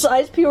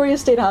besides Peoria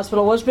State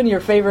Hospital, what's been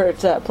your favorite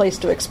place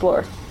to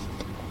explore?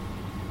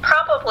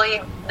 Probably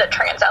the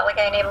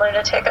Trans-Allegheny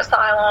Lunatic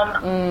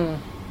Asylum.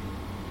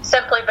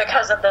 Simply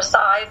because of the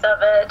size of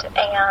it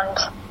and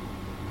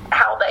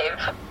how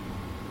they've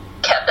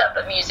kept up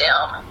a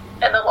museum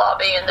and the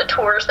lobby and the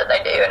tours that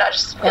they do, and I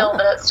just feel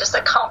that it's just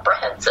a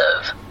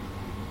comprehensive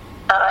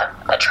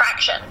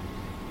attraction.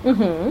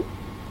 Mm-hmm.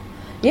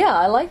 Yeah,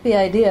 I like the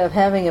idea of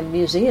having a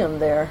museum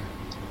there.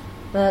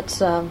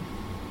 That's, I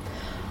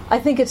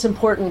think it's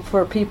important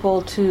for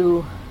people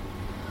to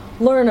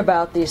learn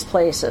about these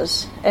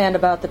places and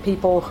about the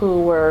people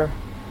who were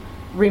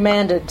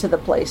remanded to the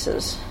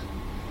places.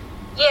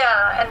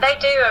 Yeah, and they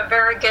do a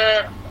very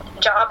good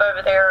job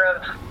over there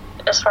of,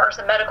 as far as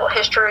the medical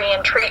history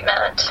and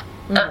treatment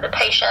of the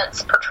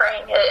patients,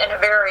 portraying it in a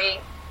very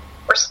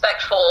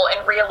respectful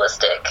and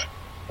realistic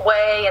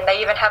way. And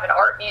they even have an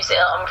art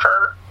museum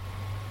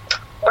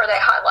where they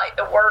highlight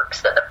the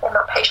works that the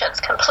former patients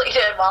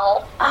completed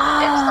while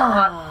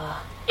inside.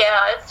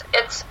 Yeah,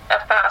 it's a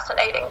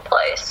fascinating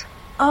place.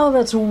 Oh,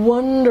 that's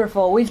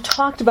wonderful. We've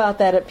talked about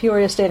that at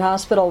Peoria State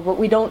Hospital, but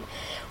we don't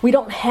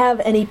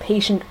have any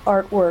patient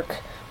artwork.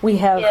 We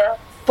have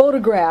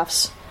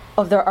photographs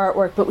of their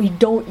artwork, but we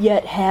don't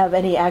yet have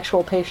any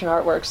actual patient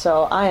artwork.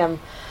 So I am,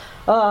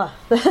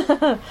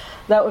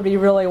 that would be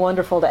really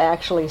wonderful to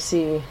actually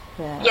see.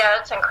 Yeah,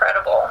 it's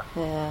incredible.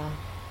 Yeah.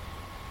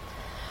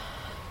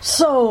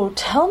 So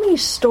tell me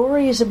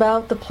stories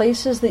about the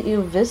places that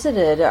you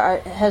visited.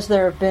 Has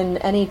there been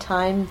any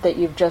time that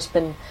you've just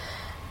been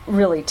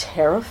really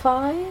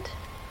terrified?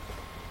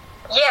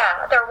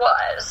 Yeah, there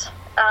was.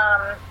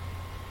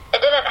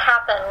 It didn't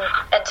happen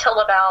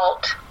until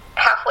about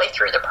halfway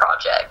through the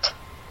project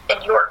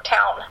in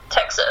Yorktown,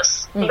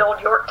 Texas, the old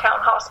Yorktown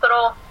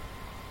Hospital.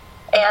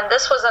 And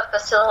this was a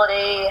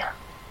facility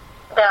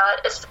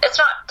that it's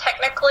not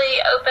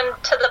technically open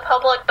to the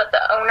public, but the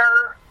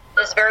owner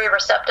is very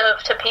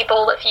receptive to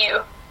people if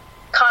you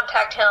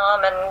contact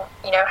him and,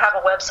 have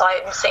a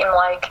website and seem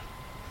like,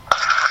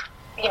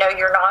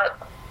 you're not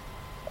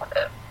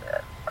a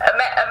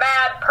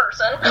mad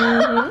person,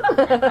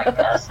 I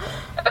guess,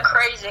 a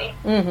crazy.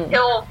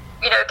 He'll,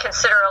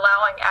 consider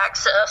allowing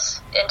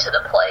access into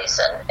the place,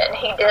 and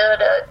he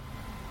did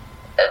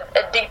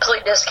a deeply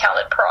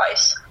discounted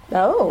price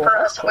for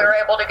us. Cool. We were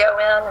able to go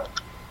in,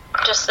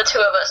 just the two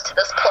of us, to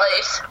this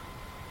place.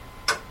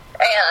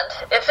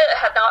 And if it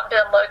had not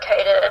been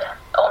located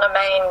on a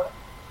main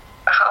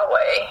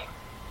highway,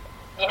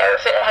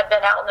 if it had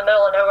been out in the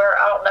middle of nowhere,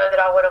 I don't know that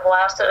I would have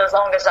lasted as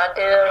long as I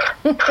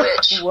did,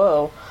 which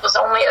was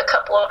only a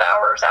couple of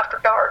hours after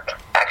dark,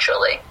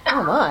 actually.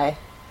 Oh, my.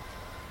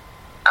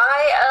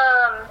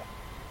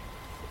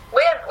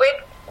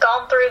 We'd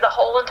gone through the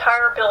whole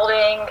entire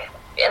building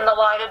in the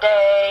light of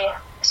day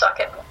so I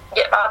could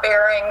get my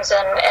bearings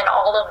and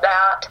all of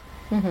that.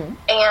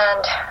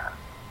 And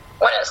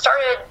when it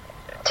started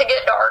to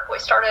get dark, we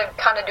started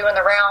kind of doing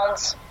the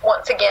rounds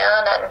once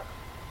again, and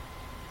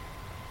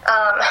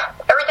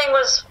everything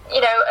was,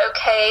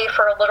 okay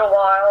for a little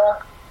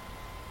while,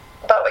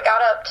 but we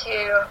got up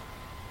to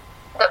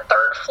the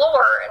third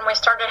floor, and we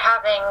started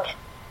having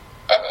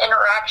an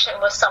interaction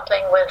with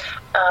something with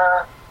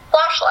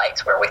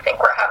flashlights, where we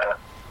think we're having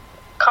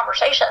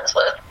conversations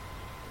with,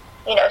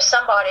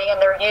 somebody,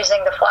 and they're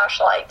using the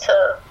flashlight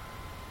to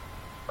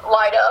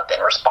light up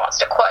in response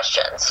to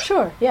questions.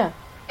 Sure, yeah.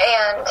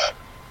 And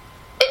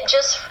it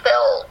just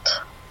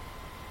felt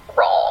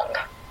wrong.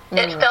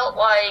 It felt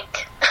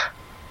like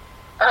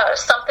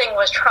something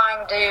was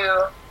trying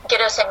to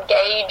get us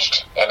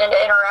engaged in an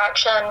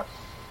interaction,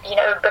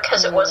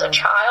 because it was a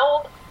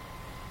child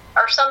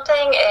or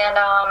something, and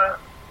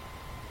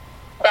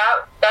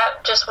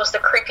that just was the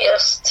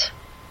creepiest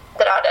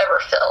that I'd ever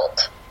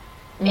felt,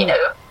 and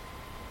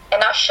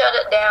I shut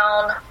it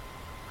down,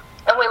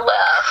 and we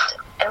left,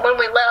 and when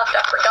we left,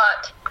 I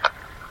forgot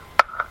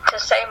to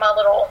say my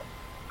little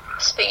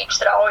speech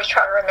that I always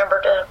try to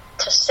remember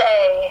to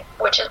say,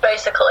 which is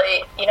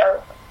basically, you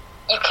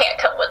can't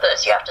come with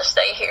us, you have to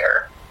stay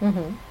here.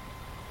 Mm-hmm.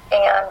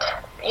 And,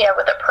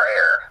 with a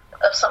prayer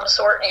of some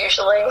sort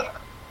usually.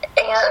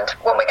 And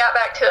when we got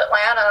back to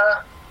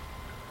Atlanta,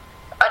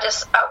 I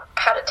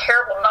had a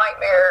terrible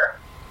nightmare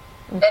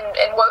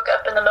and woke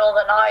up in the middle of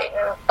the night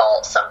and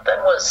thought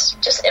something was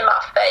just in my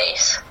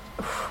face.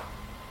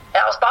 And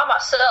I was by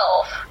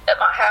myself at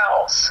my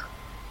house.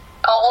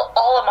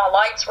 All of my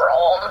lights were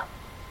on.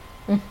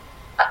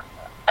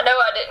 I know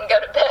I didn't go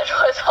to bed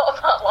with all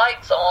my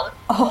lights on.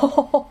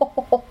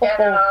 Oh.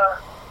 And,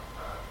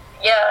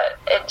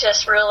 it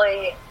just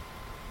really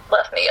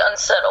left me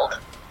unsettled.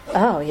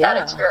 Oh, yeah.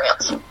 That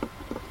experience.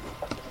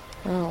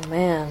 Oh,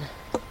 man.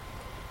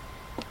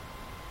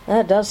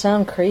 That does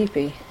sound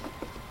creepy.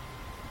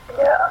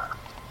 Yeah.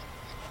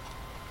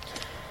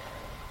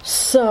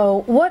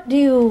 So, what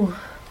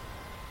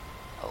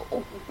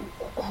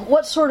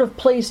sort of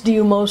place do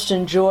you most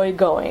enjoy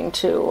going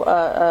to?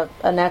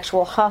 An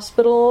actual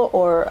hospital,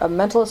 or a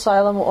mental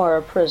asylum, or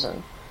a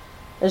prison?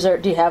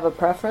 Do you have a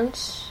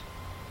preference?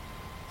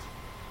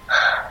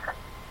 I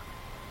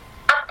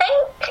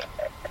think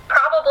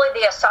probably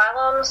the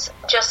asylums,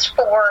 just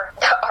for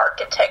the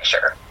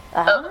architecture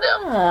of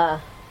them.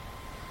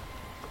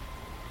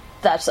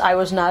 I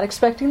was not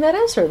expecting that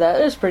answer. That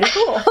is pretty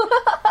cool.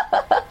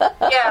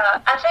 Yeah,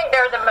 I think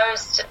they're the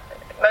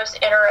most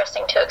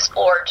interesting to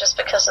explore, just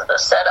because of the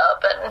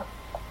setup and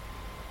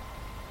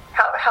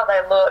how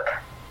they look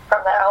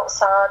from the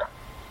outside.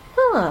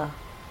 Huh.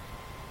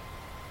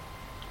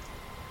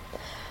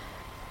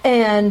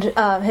 And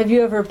have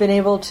you ever been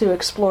able to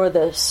explore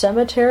the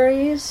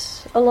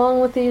cemeteries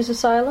along with these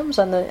asylums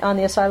on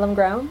the asylum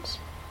grounds?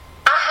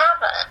 I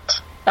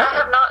haven't. Oh. I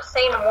have not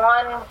seen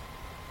one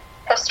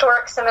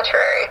historic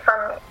cemetery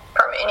from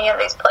any of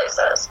these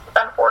places,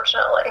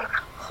 unfortunately.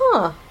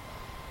 Huh.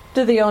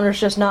 Do the owners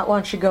just not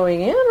want you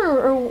going in,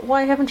 or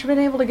why haven't you been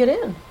able to get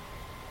in?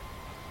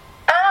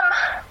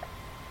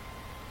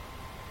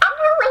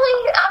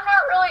 I'm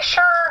not really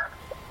sure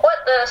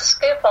what the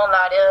scoop on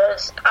that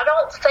is. I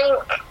don't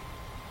think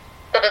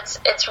that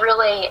it's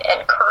really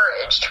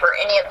encouraged for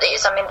any of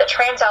these. I mean, the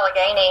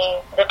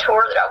Trans-Allegheny, the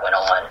tour that I went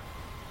on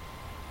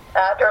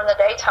during the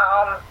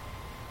daytime,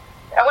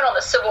 I went on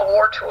the Civil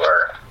War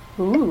tour.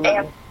 Ooh.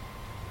 And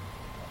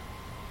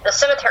the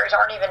cemeteries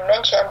aren't even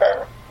mentioned,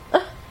 and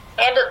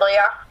candidly,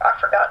 I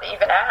forgot to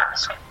even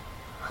ask.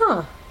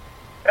 Huh.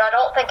 But I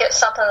don't think it's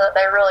something that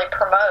they really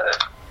promote.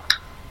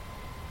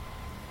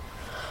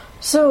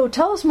 So,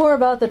 tell us more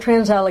about the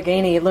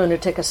Trans-Allegheny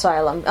Lunatic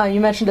Asylum.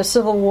 You mentioned a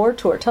Civil War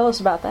tour. Tell us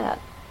about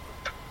that.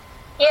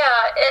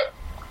 Yeah,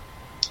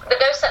 the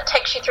docent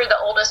takes you through the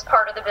oldest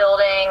part of the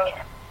building,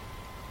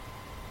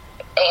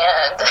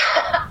 and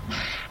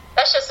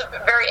that's just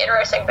very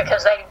interesting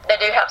because they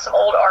do have some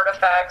old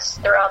artifacts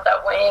throughout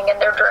that wing, and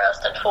they're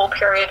dressed in full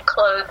period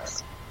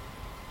clothes.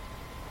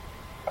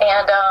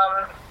 And,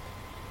 I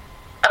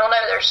don't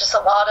know, there's just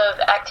a lot of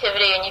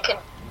activity, and you can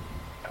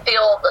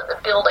feel that the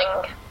building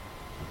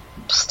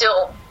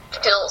still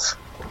feels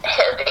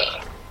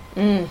heavy,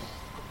 I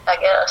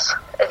guess,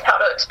 is how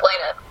to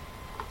explain it.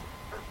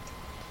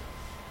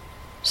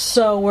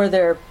 So, were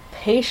there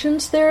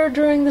patients there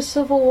during the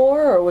Civil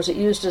War, or was it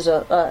used as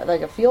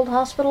a field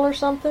hospital or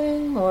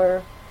something,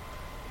 or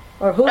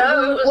who?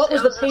 No, what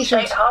was the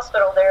patient? A state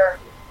hospital there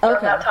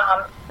during that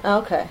time.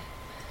 Okay.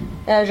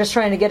 I was just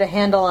trying to get a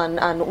handle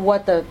on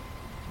what the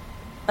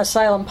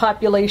asylum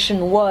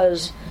population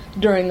was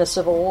during the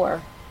Civil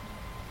War.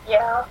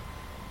 Yeah.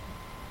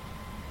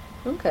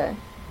 Okay.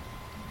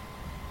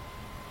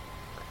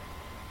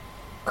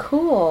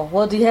 Cool.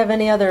 Well, do you have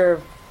any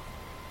other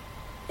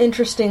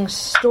interesting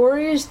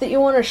stories that you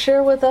want to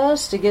share with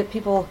us to get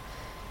people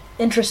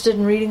interested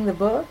in reading the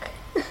book?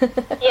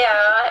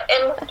 Yeah,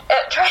 in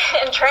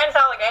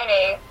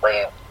Trans-Allegheny,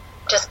 we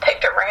just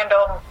picked a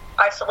random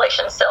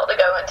isolation cell to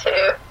go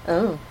into.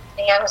 Oh.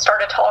 And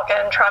started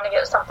talking, trying to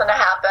get something to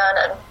happen,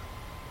 and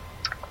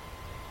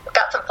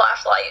got some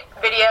flashlight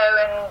video,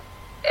 and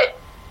it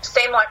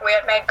seemed like we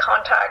had made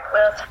contact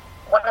with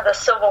one of the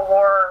Civil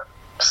War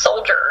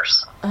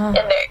soldiers in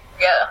the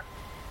area.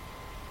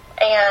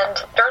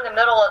 And during the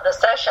middle of the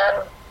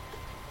session,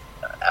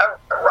 a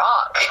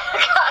rock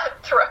got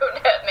thrown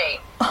at me.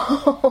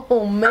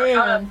 Oh,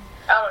 man.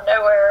 Out of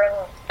nowhere. And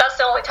that's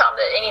the only time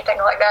that anything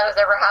like that has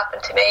ever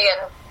happened to me.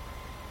 And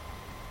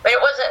I mean,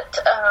 it wasn't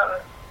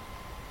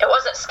it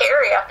wasn't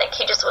scary. I think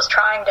he just was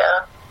trying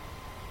to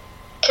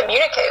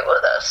communicate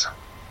with us.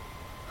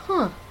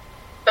 Huh.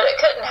 But it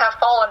couldn't have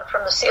fallen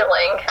from the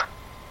ceiling.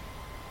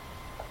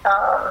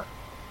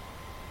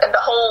 And the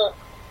whole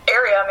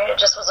area, I mean, it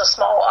just was a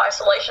small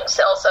isolation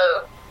cell,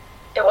 so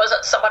it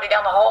wasn't somebody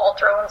down the hall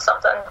throwing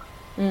something.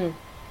 Mm.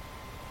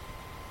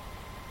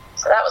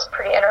 So that was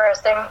pretty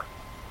interesting.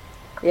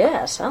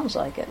 Yeah, sounds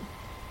like it.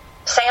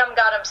 Sam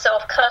got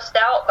himself cussed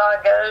out by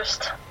a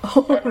ghost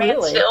at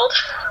really? Mansfield.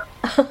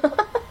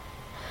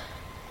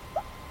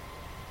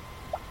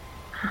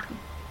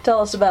 Tell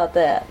us about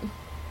that.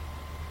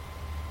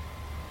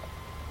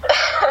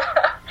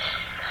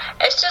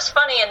 It's just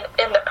funny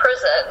in the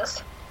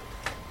prisons.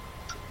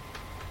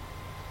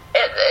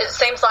 It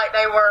seems like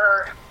they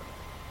were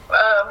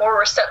more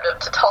receptive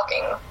to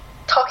talking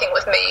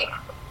with me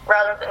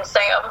rather than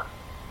Sam.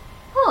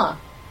 Huh.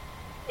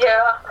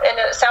 Yeah, and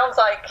it sounds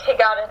like he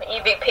got an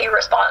EVP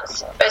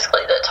response,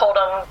 basically, that told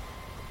him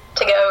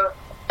to go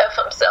F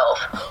himself.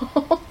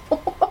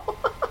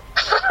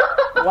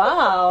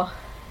 Wow.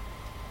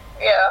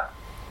 Yeah.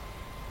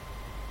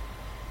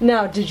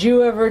 Now, did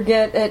you ever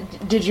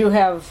did you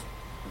have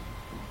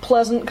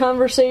pleasant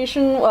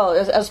conversation? Well,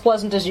 as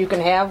pleasant as you can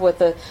have with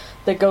the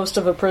ghost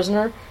of a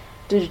prisoner.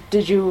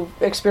 Did you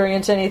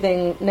experience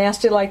anything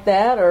nasty like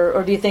that,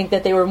 or do you think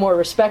that they were more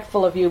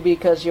respectful of you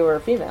because you were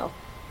a female?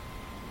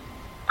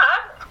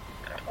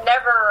 I've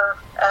never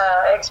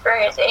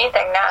experienced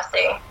anything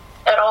nasty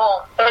at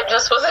all. It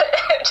just was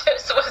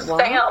Wow.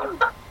 Sam.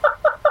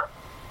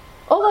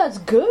 Oh, that's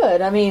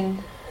good. I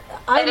mean,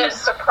 It is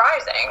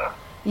surprising.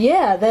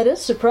 Yeah, that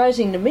is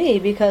surprising to me,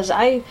 because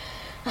I've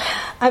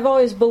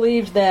always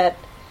believed that,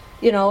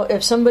 you know,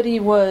 if somebody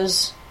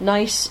was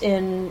nice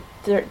during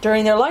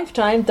their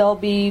lifetime, they'll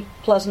be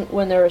pleasant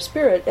when they're a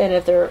spirit, and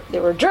if they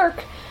were a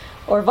jerk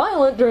or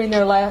violent during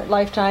their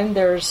lifetime,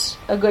 there's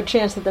a good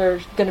chance that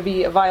they're going to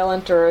be a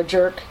violent or a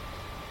jerk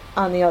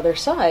on the other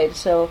side.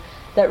 So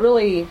that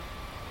really,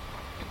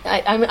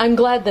 I'm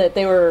glad that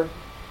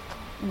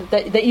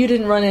that you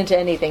didn't run into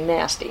anything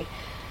nasty.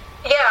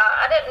 Yeah,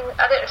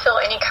 I didn't feel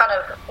any kind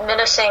of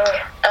menacing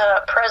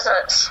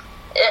presence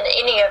in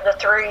any of the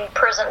 3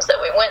 prisons that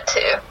we went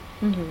to.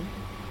 Mm-hmm.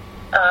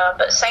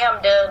 But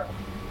Sam did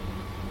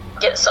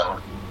get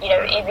some,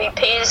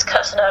 EVPs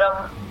cussing at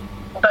him,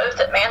 both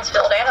at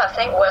Mansfield and I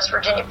think West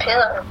Virginia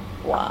Penn.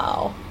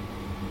 Wow.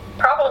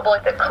 Probably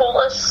the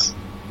coolest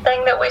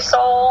thing that we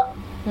saw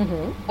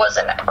was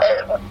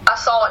I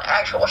saw an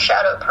actual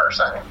shadow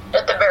person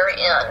at the very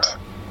end.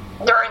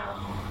 During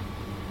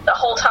the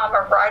whole time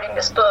of writing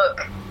this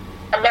book,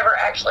 I never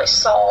actually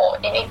saw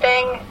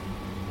anything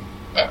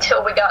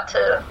until we got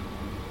to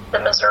the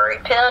Missouri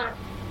Pen.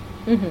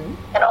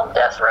 Mm-hmm. And on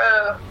death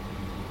row,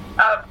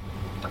 I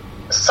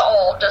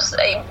saw just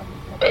a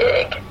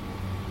big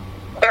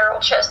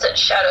barrel-chested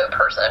shadow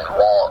person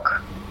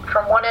walk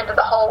from one end of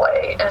the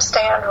hallway and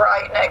stand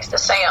right next to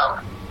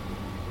Sam.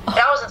 And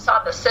I was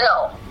inside the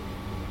cell,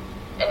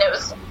 and it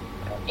was,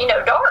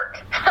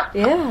 dark.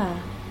 Yeah.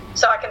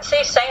 So I can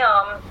see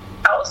Sam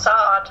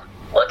outside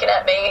looking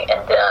at me,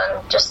 and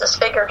then just this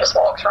figure just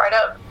walks right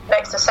up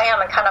next to Sam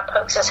and kind of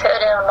pokes his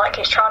head in like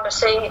he's trying to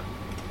see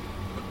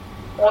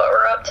what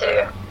we're up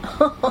to.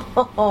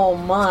 Oh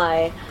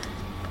my.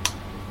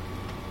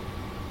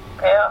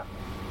 Yeah.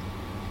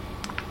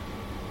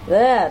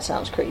 That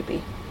sounds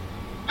creepy.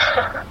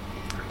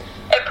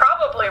 It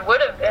probably would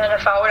have been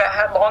if I would have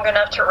had long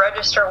enough to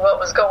register what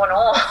was going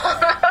on.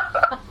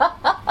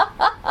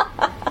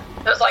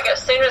 It was like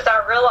as soon as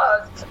I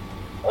realized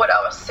what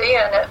I was seeing,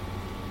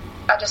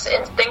 I just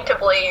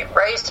instinctively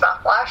raised my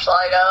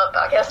flashlight up,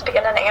 I guess being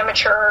an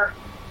amateur.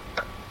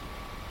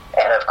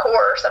 And of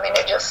course,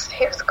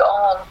 he was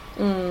gone.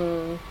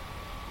 Mm.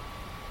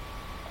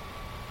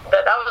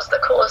 But that was the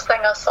coolest thing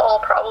I saw,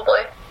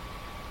 probably.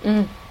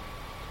 Mm.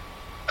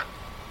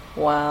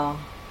 Wow.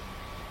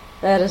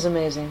 That is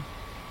amazing.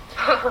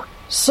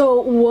 So,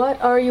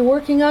 what are you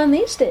working on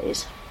these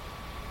days?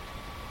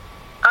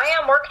 I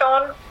am working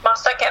on my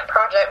second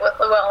project with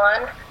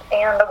Llewellyn,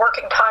 and the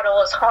working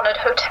title is Haunted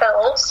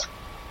Hotels.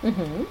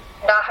 Mm-hmm.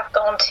 And I have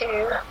gone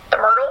to the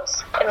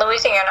Myrtles in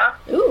Louisiana,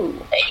 Ooh.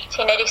 the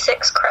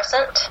 1886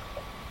 Crescent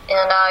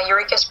in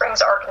Eureka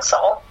Springs,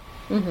 Arkansas,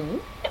 the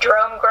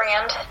Jerome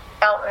Grand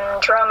out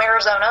in Jerome,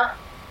 Arizona,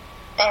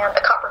 and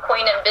the Copper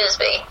Queen in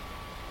Bisbee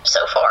so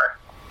far.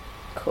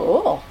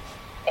 Cool.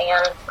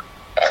 And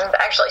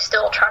actually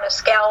still trying to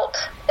scout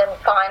and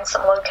find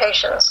some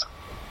locations.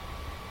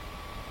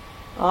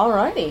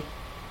 Alrighty.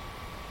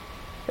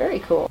 Very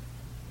cool.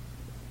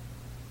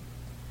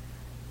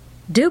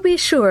 Do be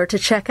sure to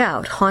check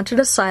out Haunted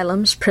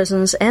Asylums,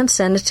 Prisons, and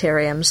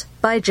Sanitariums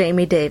by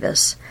Jamie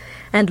Davis,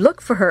 and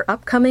look for her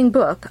upcoming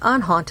book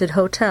on haunted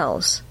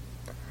hotels.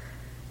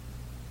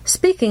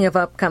 Speaking of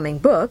upcoming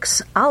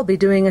books, I'll be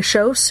doing a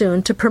show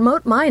soon to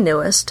promote my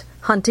newest,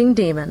 Hunting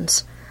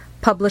Demons,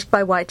 published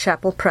by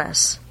Whitechapel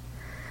Press.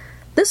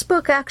 This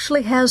book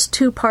actually has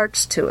 2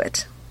 parts to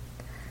it.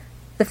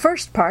 The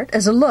first part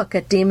is a look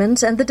at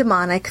demons and the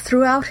demonic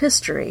throughout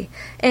history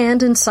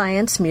and in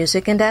science,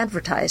 music, and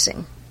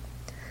advertising.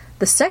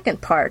 The second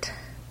part,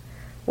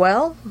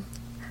 well,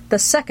 the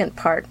second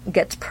part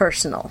gets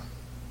personal.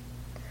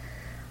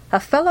 A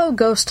fellow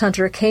ghost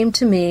hunter came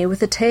to me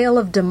with a tale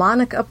of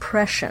demonic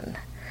oppression.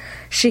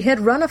 She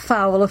had run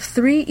afoul of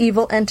 3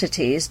 evil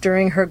entities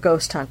during her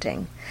ghost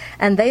hunting,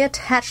 and they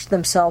attached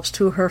themselves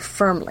to her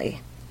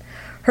firmly.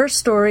 Her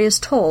story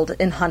is told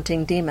in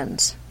Hunting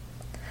Demons.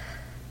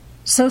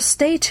 So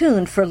stay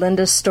tuned for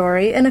Linda's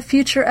story in a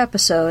future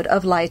episode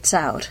of Lights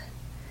Out.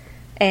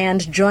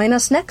 And join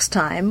us next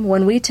time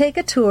when we take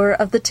a tour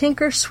of the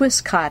Tinker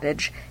Swiss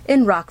Cottage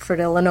in Rockford,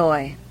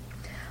 Illinois.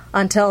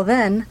 Until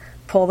then,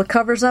 pull the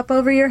covers up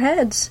over your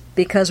heads,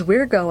 because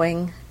we're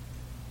going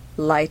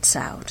lights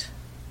out.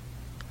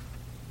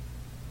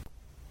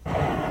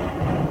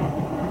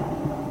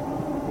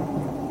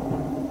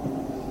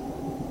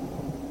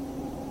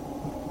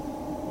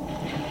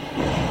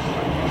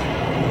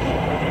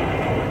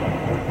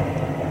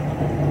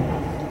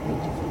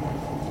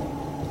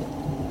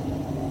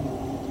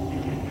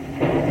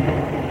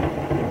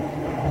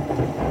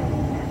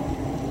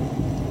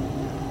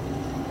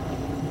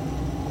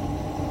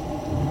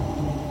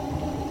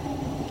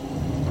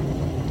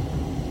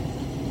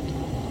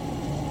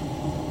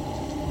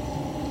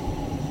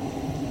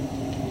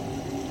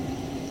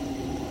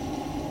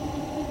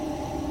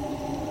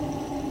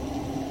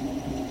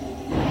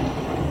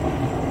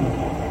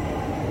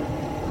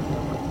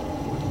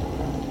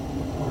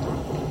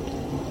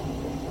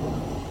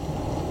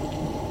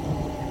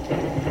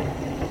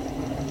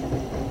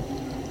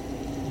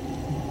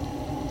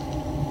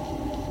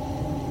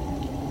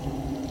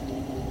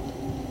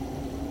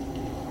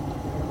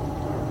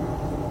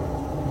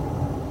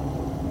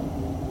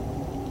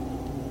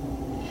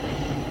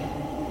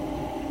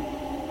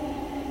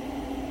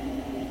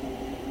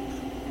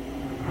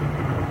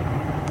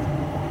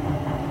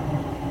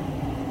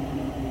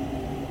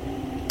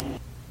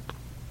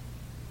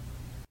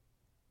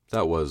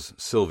 That was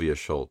Sylvia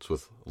Schultz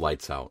with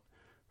Lights Out.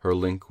 Her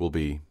link will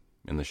be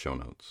in the show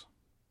notes.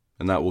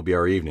 And that will be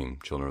our evening,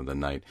 Children of the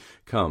Night.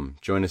 Come,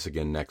 join us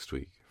again next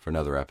week for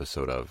another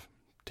episode of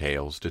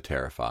Tales to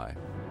Terrify.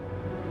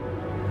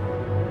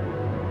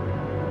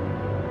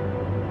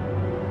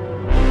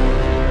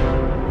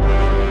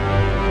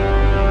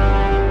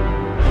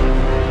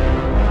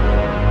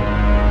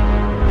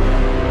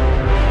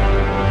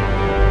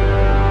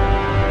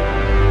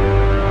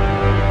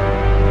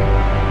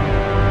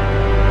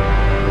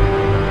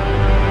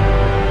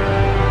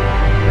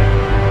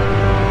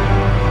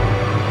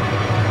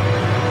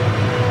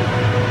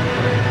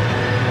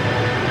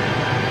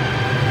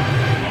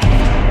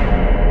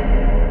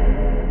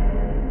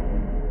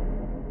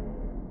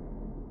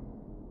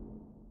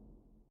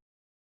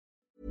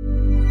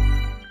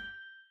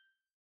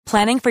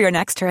 Planning for your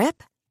next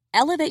trip?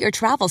 Elevate your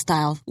travel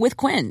style with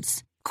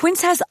Quince.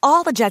 Quince has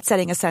all the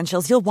jet-setting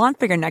essentials you'll want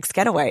for your next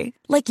getaway,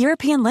 like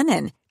European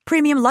linen,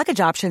 premium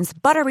luggage options,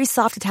 buttery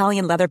soft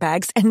Italian leather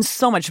bags, and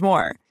so much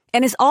more.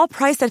 And is all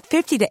priced at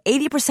 50 to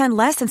 80%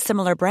 less than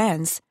similar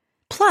brands.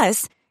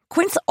 Plus,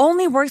 Quince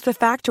only works with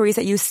factories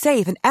that use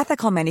safe and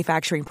ethical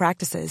manufacturing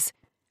practices.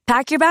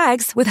 Pack your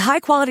bags with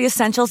high-quality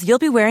essentials you'll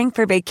be wearing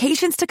for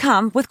vacations to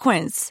come with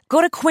Quince.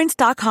 Go to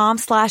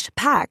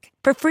quince.com/pack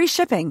for free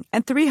shipping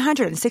and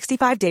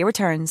 365-day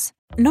returns.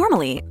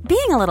 Normally,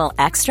 being a little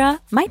extra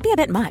might be a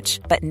bit much,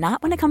 but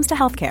not when it comes to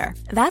healthcare.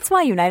 That's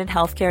why United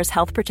Healthcare's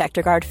Health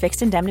Protector Guard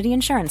fixed indemnity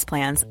insurance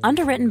plans,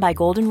 underwritten by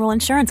Golden Rule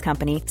Insurance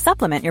Company,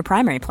 supplement your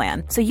primary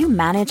plan so you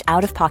manage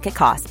out-of-pocket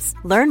costs.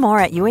 Learn more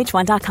at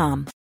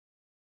uh1.com.